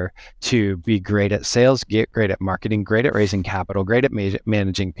founder to be great at sales, great at marketing, great at raising capital, great at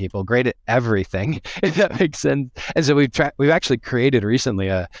managing people, great at everything, if that makes sense. And so we've actually created recently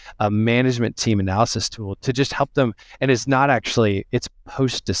a management team analysis tool to just help them. And it's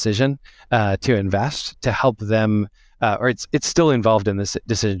post-decision to invest, to help them, or it's still involved in this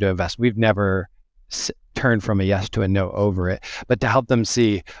decision to invest. We've never turn from a yes to a no over it, but to help them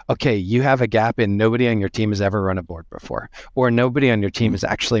see, okay, you have a gap and nobody on your team has ever run a board before, or nobody on your team has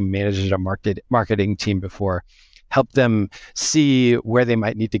actually managed a marketing team before. Help them see where they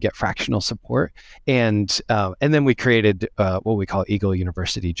might need to get fractional support. And then we created what we call Eagle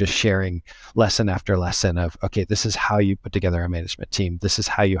University, just sharing lesson after lesson of, okay, this is how you put together a management team. This is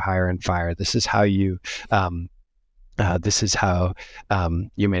how you hire and fire. This is how you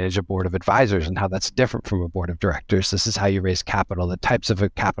you manage a board of advisors and how that's different from a board of directors. This is how you raise capital, the types of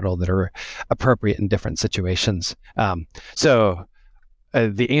capital that are appropriate in different situations. So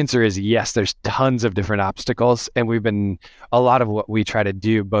the answer is yes, there's tons of different obstacles. And a lot of what we try to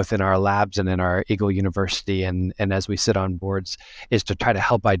do both in our labs and in our Eagle University and as we sit on boards is to try to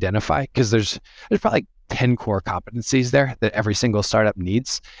help identify, because there's probably 10 core competencies there that every single startup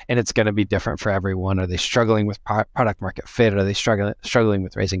needs, and it's going to be different for everyone. Are they struggling with product market fit? Are they struggling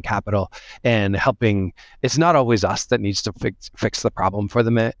with raising capital and helping? It's not always us that needs to fix the problem for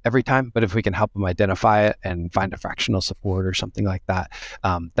them every time, but if we can help them identify it and find a fractional support or something like that,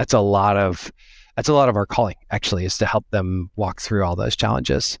 that's a lot of our calling, actually, is to help them walk through all those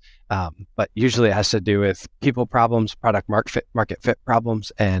challenges. But usually it has to do with people problems, product market fit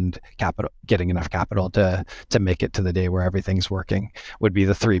problems, and capital, getting enough capital to make it to the day where everything's working would be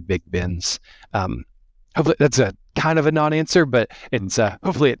the three big bins. Hopefully that's a kind of a non-answer, but it's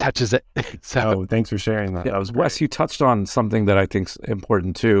hopefully it touches it. So thanks for sharing that. Yeah, That was Wes, great. you touched on something that I think is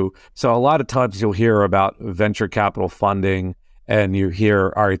important too. So a lot of times you'll hear about venture capital funding, and you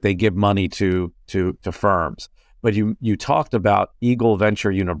hear, all right, they give money to firms. But you talked about Eagle Venture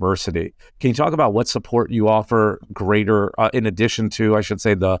University. Can you talk about what support you offer greater, in addition to, I should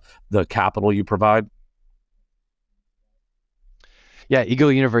say, the capital you provide? Yeah,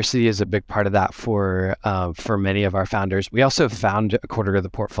 Eagle University is a big part of that for many of our founders. We also found a quarter of the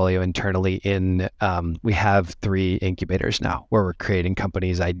portfolio internally we have 3 incubators now where we're creating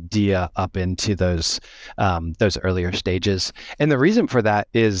companies idea up into those earlier stages. And the reason for that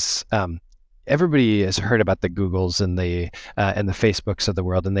is everybody has heard about the Googles and the Facebooks of the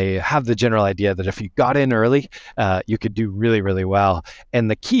world, and they have the general idea that if you got in early, you could do really, really well. And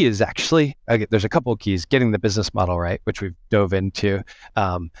the key is actually, there's a couple of keys: getting the business model right, which we've dove into,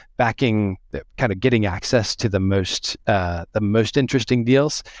 backing, kind of getting access to the most interesting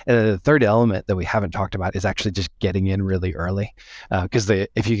deals. And then the third element that we haven't talked about is actually just getting in really early, because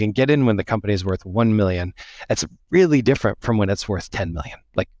if you can get in when the company is worth 1 million, it's really different from when it's worth 10 million.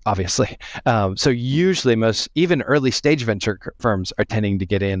 Like, obviously. So usually even early stage venture firms are tending to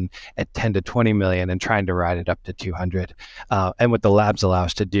get in at 10 to 20 million and trying to ride it up to 200. And what the labs allow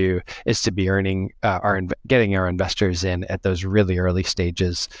us to do is to be getting our investors in at those really early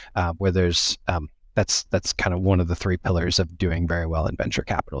stages, where there's that's kind of one of the 3 pillars of doing very well in venture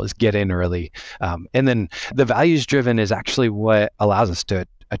capital, is get in early. And then the values driven is actually what allows us to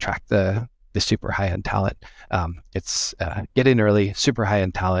attract the super high-end talent. It's get in early, super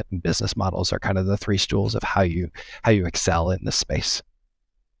high-end talent, and business models are kind of the 3 stools of how you excel in this space.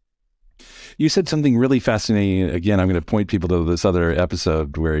 You said something really fascinating. Again, I'm going to point people to this other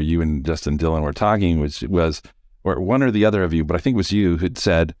episode where you and Justin Dillon were talking, which was, or one or the other of you, but I think it was you who'd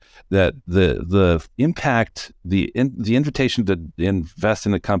said that the impact, the invitation to invest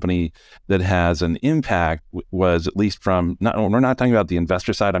in a company that has an impact was, at least from, we're not talking about the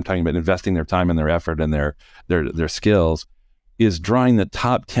investor side, I'm talking about investing their time and their effort and their skills, is drawing the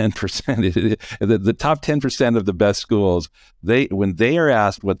top 10%. The top 10% of the best schools, when they are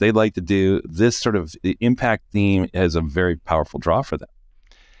asked what they'd like to do, this sort of impact theme is a very powerful draw for them.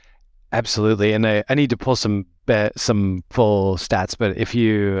 Absolutely. And I need to pull some full stats, but if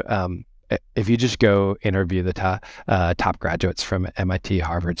you just go interview the top graduates from MIT,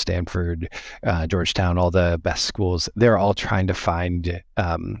 Harvard, Stanford, Georgetown, all the best schools, they're all trying to find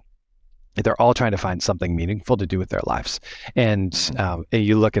something meaningful to do with their lives. And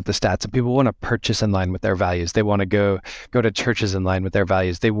you look at the stats, and people want to purchase in line with their values. They want to go to churches in line with their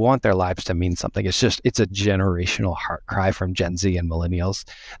values. They want their lives to mean something. It's a generational heart cry from Gen Z and millennials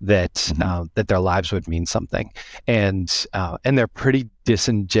that that their lives would mean something. And they're pretty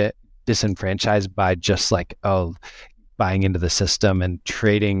disenfranchised by just like, buying into the system and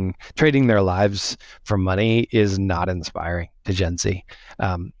trading their lives for money is not inspiring to Gen Z.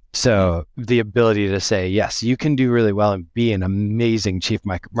 So the ability to say, yes, you can do really well and be an amazing chief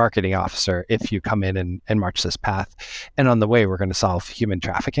marketing officer if you come in and march this path. And on the way, we're going to solve human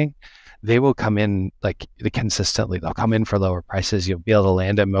trafficking. They will come in consistently. They'll come in for lower prices. You'll be able to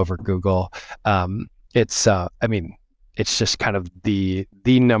land them over Google. It's just kind of the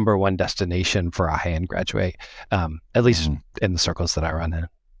number one destination for a high-end graduate, at least in the circles that I run in.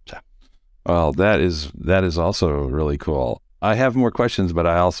 So. Well, that is also really cool. I have more questions, but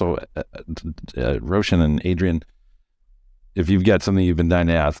I also, Roshan and Adrian, if you've got something you've been dying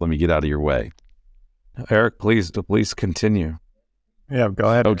to ask, let me get out of your way. Eric, please continue. Yeah, go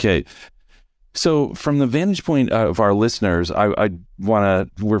ahead. Okay. So from the vantage point of our listeners,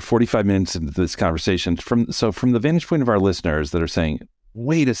 we're 45 minutes into this conversation. From the vantage point of our listeners that are saying,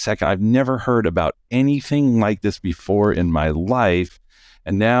 wait a second, I've never heard about anything like this before in my life.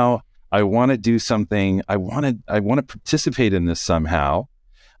 And now I want to do something. I want to participate in this somehow.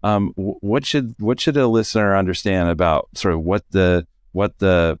 What should a listener understand about sort of what the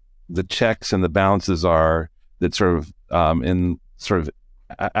checks and the balances are that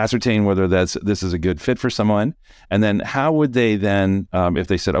ascertain whether this is a good fit for someone, and then how would they then, if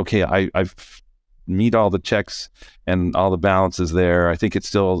they said, okay, I've meet all the checks and all the balances there, I think it's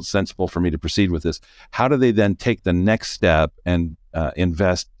still sensible for me to proceed with this. How do they then take the next step and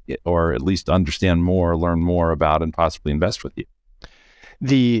invest, or at least understand more, learn more about, and possibly invest with you?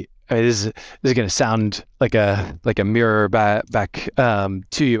 This is going to sound like a mirror back to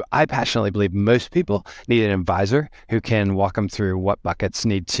you. I passionately believe most people need an advisor who can walk them through what buckets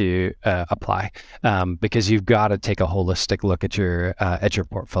need to apply, because you've got to take a holistic look at your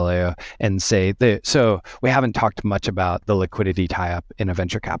portfolio and say so we haven't talked much about the liquidity tie-up in a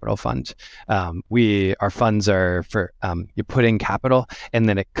venture capital fund. Our funds are for you put in capital and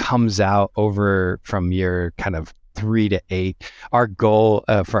then it comes out over from year kind of 3 to 8. Our goal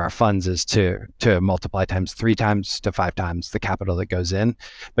for our funds is to multiply 3 times to 5 times the capital that goes in,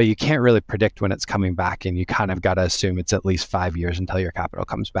 but you can't really predict when it's coming back, and you kind of got to assume it's at least 5 years until your capital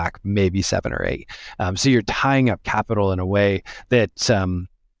comes back, maybe 7 or 8. So you're tying up capital in a way that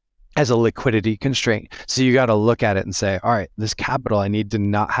as a liquidity constraint. So you got to look at it and say, all right, this capital, I need to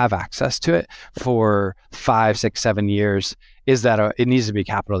not have access to it for 5, 6, 7 years. Is that it needs to be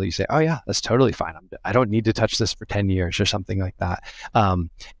capital that you say, oh yeah, that's totally fine. I don't need to touch this for 10 years or something like that.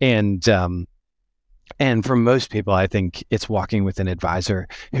 And for most people, I think it's walking with an advisor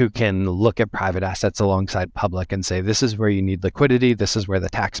who can look at private assets alongside public and say, this is where you need liquidity. This is where the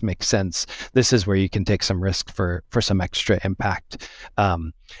tax makes sense. This is where you can take some risk for some extra impact.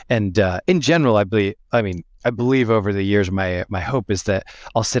 And in general, I believe over the years, my hope is that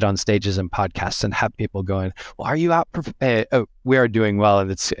I'll sit on stages and podcasts and have people going, well, are you we are doing well, and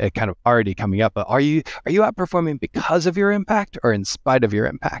it's kind of already coming up, but are you outperforming because of your impact or in spite of your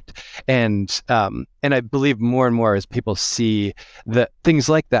impact? And I believe more and more as people see that things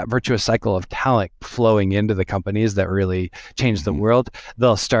like that virtuous cycle of talent flowing into the companies that really change the world,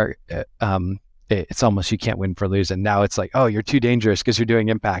 they'll start it's almost you can't win for losing. Now it's like, oh, you're too dangerous because you're doing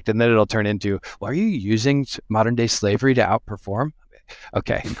impact. And then it'll turn into, well, are you using modern day slavery to outperform?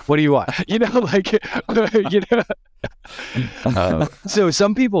 Okay, what do you want? So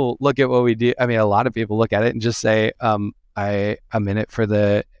some people look at what we do. I mean, a lot of people look at it and just say, I'm in it for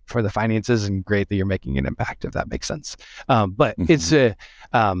the finances, and great that you're making an impact, if that makes sense. But it's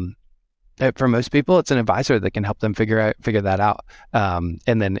For most people, it's an advisor that can help them figure that out. And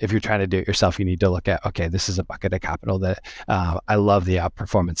then if you're trying to do it yourself, you need to look at, okay, this is a bucket of capital that I love the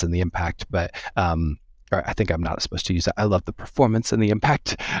outperformance and the impact, but or I think I'm not supposed to use that. I love the performance and the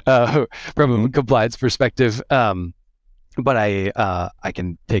impact from a compliance perspective. But I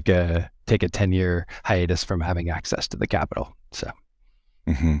can take a 10-year hiatus from having access to the capital. So.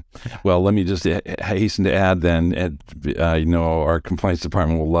 Well, let me just hasten to add then, our compliance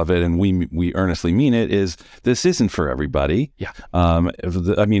department will love it, and we earnestly mean it, is this isn't for everybody. Yeah.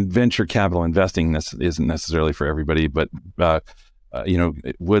 Venture capital investing isn't necessarily for everybody, but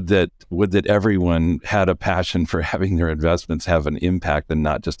would that everyone had a passion for having their investments have an impact and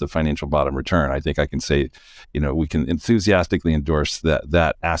not just a financial bottom return. I think I can say, we can enthusiastically endorse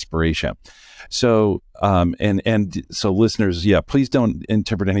that aspiration. So, so listeners, please don't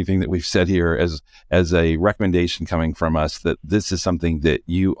interpret anything that we've said here as a recommendation coming from us that this is something that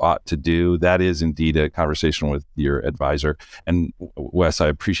you ought to do. That is indeed a conversation with your advisor. And Wes, I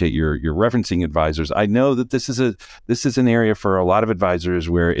appreciate your referencing advisors. I know that this is an area for a lot of advisors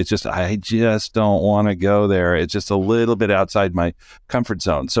where I just don't want to go there. It's just a little bit outside my comfort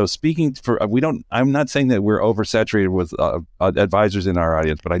zone. So I'm not saying that we're oversaturated with advisors in our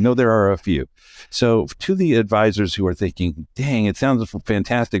audience, but I know there are a few. So to the advisors who are thinking, dang, it sounds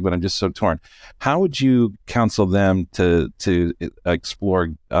fantastic, but I'm just so torn, how would you counsel them to explore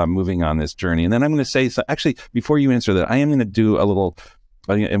moving on this journey? And then I'm going to say, so actually, before you answer that, I'm going to do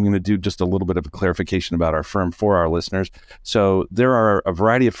just a little bit of a clarification about our firm for our listeners. So there are a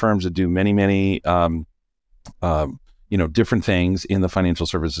variety of firms that do many, many different things in the financial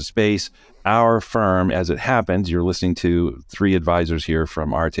services space. Our firm, as it happens, you're listening to three advisors here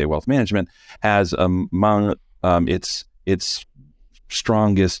from RTA Wealth Management, has among its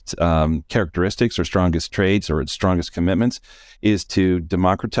strongest characteristics or strongest traits or its strongest commitments is to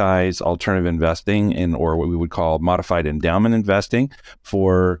democratize alternative investing or what we would call modified endowment investing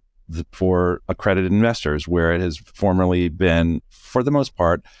for accredited investors, where it has formerly been, for the most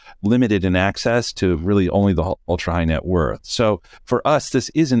part, limited in access to really only the ultra high net worth. So for us, this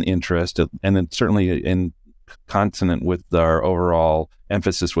is an interest, and it's certainly in consonant with our overall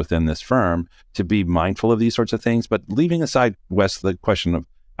emphasis within this firm to be mindful of these sorts of things. But leaving aside, Wes, the question of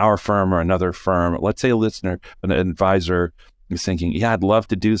our firm or another firm, let's say a listener, an advisor is thinking, yeah, I'd love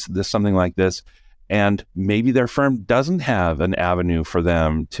to do something like this. And maybe their firm doesn't have an avenue for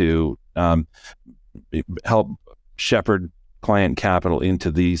them to help shepherd client capital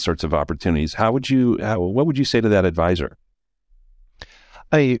into these sorts of opportunities. What would you say to that advisor?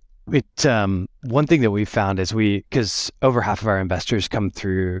 One thing that we found is because over half of our investors come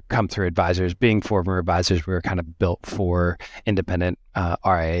through advisors. Being former advisors, we were kind of built for independent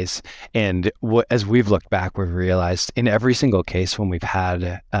RIAs. And as we've looked back, we've realized in every single case when we've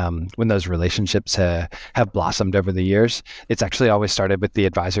had, when those relationships have blossomed over the years, it's actually always started with the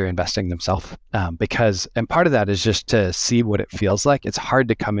advisor investing themselves. And part of that is just to see what it feels like. It's hard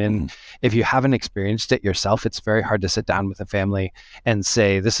to come in, if you haven't experienced it yourself, it's very hard to sit down with a family and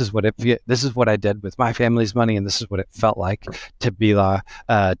say, this is what I did with my family's money, and this is what it felt like to be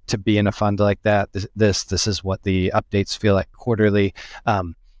in a fund like that. This is what the updates feel like quarterly.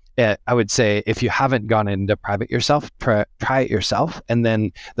 I would say if you haven't gone into private yourself, try it yourself. And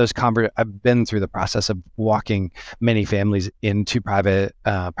then I've been through the process of walking many families into private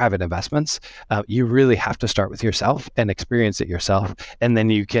investments. You really have to start with yourself and experience it yourself. And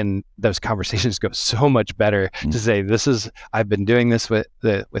then those conversations go so much better to say, I've been doing this with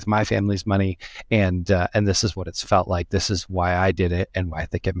my family's money, and this is what it's felt like. This is why I did it and why I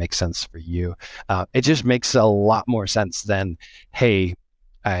think it makes sense for you. It just makes a lot more sense than, hey,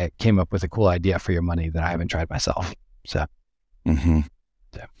 I came up with a cool idea for your money that I haven't tried myself. So,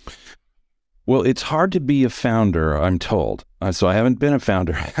 Well, it's hard to be a founder, I'm told. So I haven't been a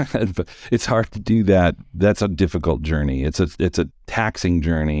founder, but it's hard to do that. That's a difficult journey. It's a taxing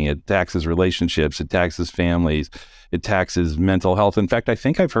journey. It taxes relationships. It taxes families. It taxes mental health. In fact, I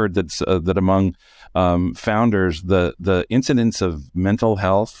think I've heard that among founders, the incidence of mental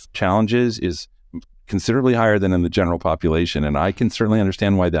health challenges is considerably higher than in the general population, and I can certainly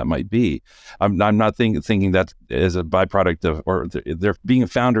understand why that might be. I'm not thinking that as a byproduct of, or they're being a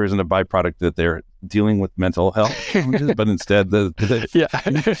founder isn't a byproduct that they're dealing with mental health challenges, but instead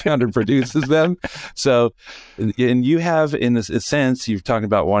the founder produces them. So, and you have, in this sense, you're talking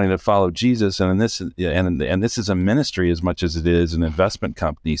about wanting to follow Jesus, and this is a ministry as much as it is an investment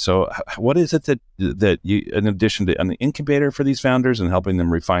company. So, what is it that you, in addition to an incubator for these founders and helping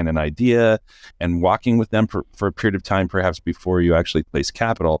them refine an idea and walking with them for a period of time, perhaps before you actually place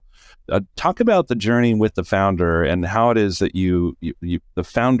capital, Talk about the journey with the founder and how it is that the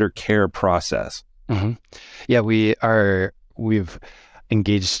founder care process. Mm-hmm. Yeah, we've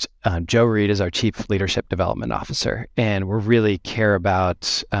engaged Joe Reed as our Chief Leadership Development Officer, and we really care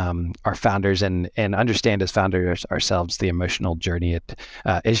about our founders and understand as founders ourselves the emotional journey.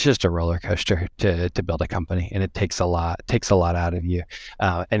 It's just a roller coaster to build a company, and it takes a lot out of you.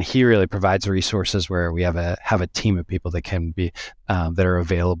 And he really provides resources where we have a team of people that can be that are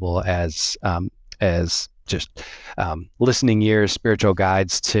available as just listening ears, spiritual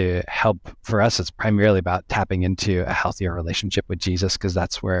guides to help. For us, it's primarily about tapping into a healthier relationship with Jesus, because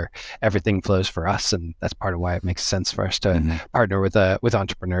that's where everything flows for us, and that's part of why it makes sense for us to partner with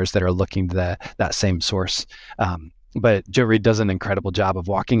entrepreneurs that are looking to that same source. But Joe Reed does an incredible job of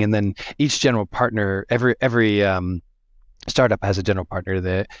walking, and then each general partner, every startup has a general partner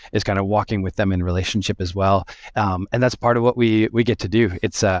that is kind of walking with them in relationship as well. And that's part of what we get to do.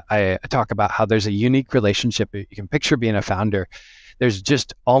 It's I talk about how there's a unique relationship. You can picture being a founder. There's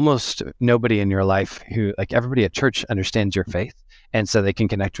just almost nobody in your life who, like, everybody at church understands your faith. And so they can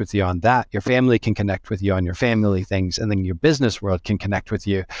connect with you on that. Your family can connect with you on your family things. And then your business world can connect with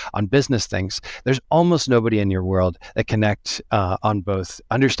you on business things. There's almost nobody in your world that connect on both,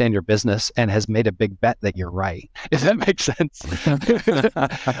 understand your business, and has made a big bet that you're right, if that makes sense.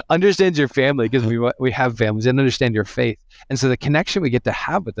 Understands your family, because we have families, and understand your faith. And so the connection we get to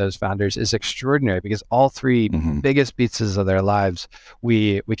have with those founders is extraordinary, because all three biggest pieces of their lives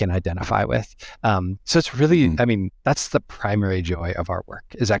we can identify with. So it's really, I mean, that's the primary joy of our work,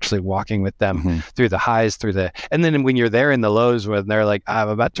 is actually walking with them through the highs, and then when you're there in the lows, when they're like, I'm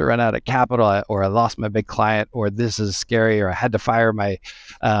about to run out of capital, or I lost my big client, or this is scary, or I had to fire my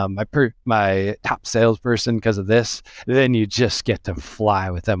my top salesperson because of this, then you just get to fly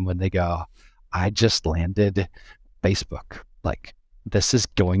with them when they go, I just landed Facebook. Like, this is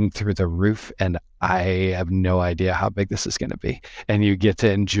going through the roof, and I have no idea how big this is going to be. And you get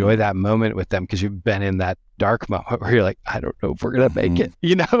to enjoy that moment with them, because you've been in that dark moment where you're like, I don't know if we're going to make it,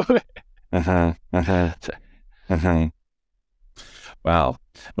 you know? Wow.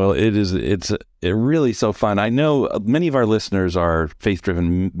 Well, it's really so fun. I know many of our listeners are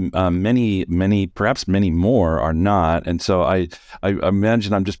faith-driven. Perhaps many more are not. And so I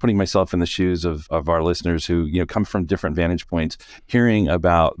imagine, I'm just putting myself in the shoes of our listeners who, come from different vantage points, hearing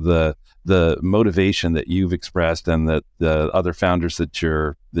about the motivation that you've expressed, and that the other founders that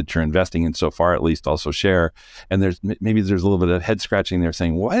you're investing in so far, at least, also share. And there's a little bit of head scratching there,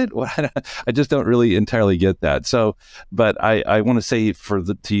 saying, what? I just don't really entirely get that. So, but I want to say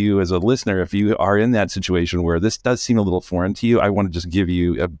to you as a listener, if you are in that situation where this does seem a little foreign to you, I want to just give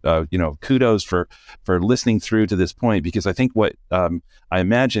you, kudos for listening through to this point, because I think what I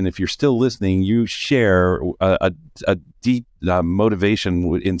imagine, if you're still listening, you share a deep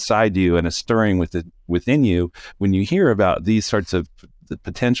motivation inside you, and a stirring within you when you hear about these sorts of the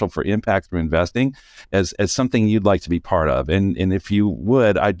potential for impact from investing as something you'd like to be part of. And if you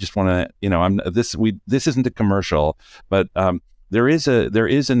would, I just want to, this isn't a commercial, but there is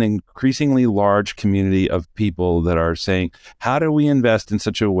an increasingly large community of people that are saying, how do we invest in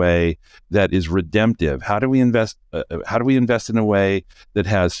such a way that is redemptive? How do we invest in a way that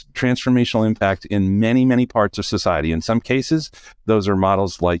has transformational impact in many, many parts of society? In some cases, those are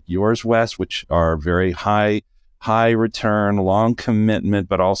models like yours, Wes, which are very high return, long commitment,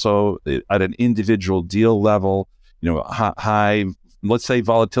 but also at an individual deal level, high, let's say,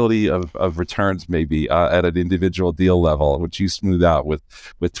 volatility of returns, maybe at an individual deal level, which you smooth out with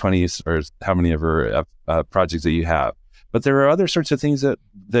 20 or how many ever projects that you have. But there are other sorts of things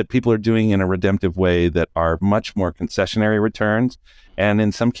that people are doing in a redemptive way that are much more concessionary returns. And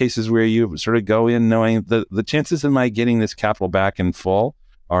in some cases where you sort of go in knowing the chances of my getting this capital back in full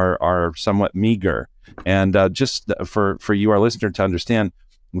are somewhat meager. And just for you, our listener, to understand,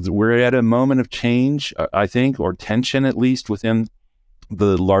 we're at a moment of change, I think, or tension, at least, within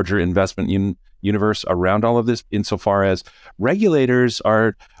the larger investment universe around all of this, insofar as regulators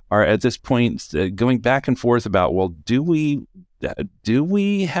are at this point going back and forth about, well, do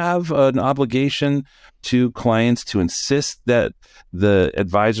we have an obligation to clients to insist that the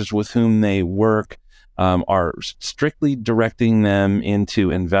advisors with whom they work are strictly directing them into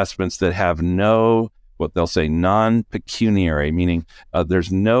investments that have what they'll say, non-pecuniary, meaning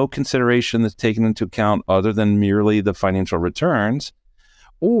there's no consideration that's taken into account other than merely the financial returns?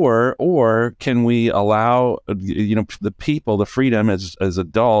 Or can we allow the people the freedom as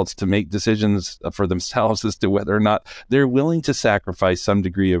adults to make decisions for themselves as to whether or not they're willing to sacrifice some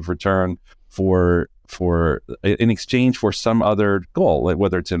degree of return for in exchange for some other goal,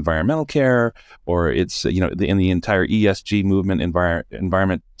 whether it's environmental care or it's in the entire ESG movement,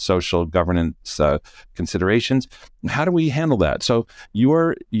 environment, social governance considerations. How do we handle that? So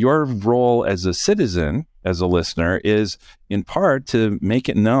your role as a citizen, as a listener, is in part to make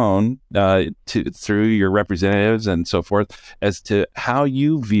it known through your representatives and so forth as to how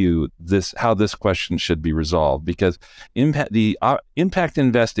you view this, how this question should be resolved. Because impact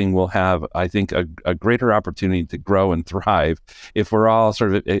investing will have, I think, a greater opportunity to grow and thrive if we're all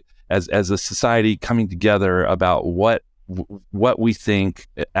sort of as a society coming together about what we think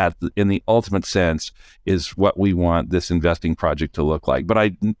in the ultimate sense is what we want this investing project to look like.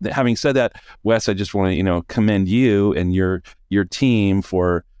 But having said that, Wes, I just want to commend you and your team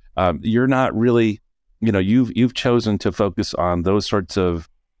for you're not really you've chosen to focus on those sorts of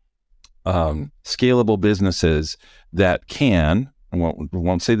scalable businesses that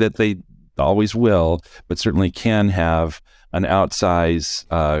won't say that they always will, but certainly can have an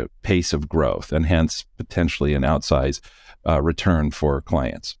outsized pace of growth and hence potentially an outsized return for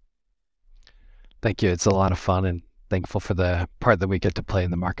clients. Thank you. It's a lot of fun, and thankful for the part that we get to play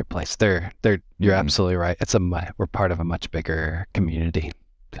in the marketplace. You're absolutely right. We're part of a much bigger community.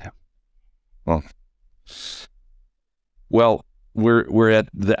 Yeah. Well, we're at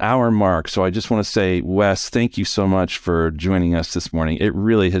the hour mark, so I just want to say, Wes, thank you so much for joining us this morning. It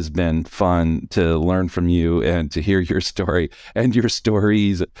really has been fun to learn from you and to hear your story and your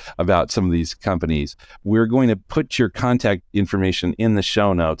stories about some of these companies. We're going to put your contact information in the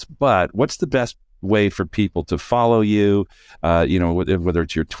show notes, but what's the best way for people to follow you, whether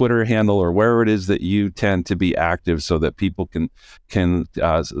it's your Twitter handle or wherever it is that you tend to be active so that people can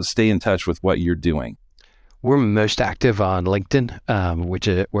stay in touch with what you're doing? We're most active on LinkedIn, which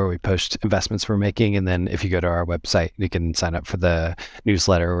is where we post investments we're making. And then if you go to our website, you can sign up for the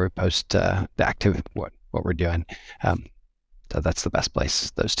newsletter where we post what we're doing. So that's the best place,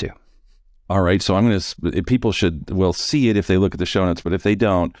 those two. All right. So people will see it if they look at the show notes, but if they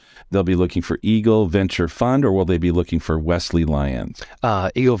don't, they'll be looking for Eagle Venture Fund, or will they be looking for Wesley Lyons?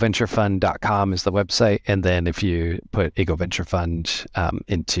 EagleVentureFund.com is the website. And then if you put Eagle Venture Fund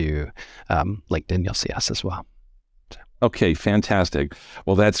into LinkedIn, you'll see us as well. Okay, fantastic.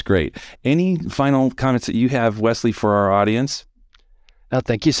 Well, that's great. Any final comments that you have, Wesley, for our audience? No,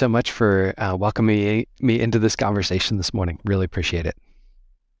 thank you so much for welcoming me into this conversation this morning. Really appreciate it.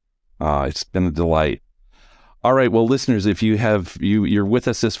 It's been a delight. All right. Well, listeners, if you're with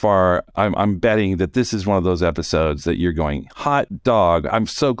us this far, I'm betting that this is one of those episodes that you're going, hot dog. I'm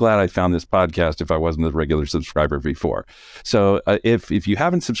so glad I found this podcast if I wasn't a regular subscriber before. So if you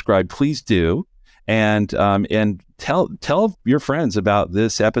haven't subscribed, please do. And tell your friends about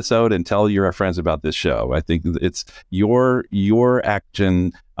this episode and tell your friends about this show. I think it's your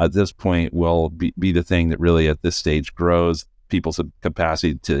action at this point will be the thing that really at this stage grows people's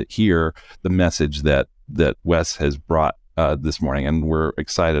capacity to hear the message that Wes has brought this morning, and we're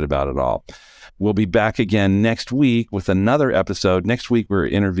excited about it all. We'll be back again next week with another episode. Next week, we're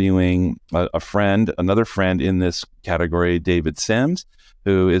interviewing another friend in this category, David Sims,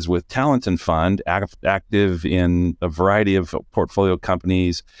 who is with Talenton Fund, active in a variety of portfolio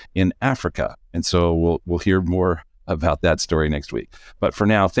companies in Africa. And so we'll hear more about that story next week. But for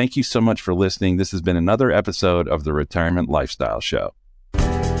now, thank you so much for listening. This has been another episode of the Retirement Lifestyle Show.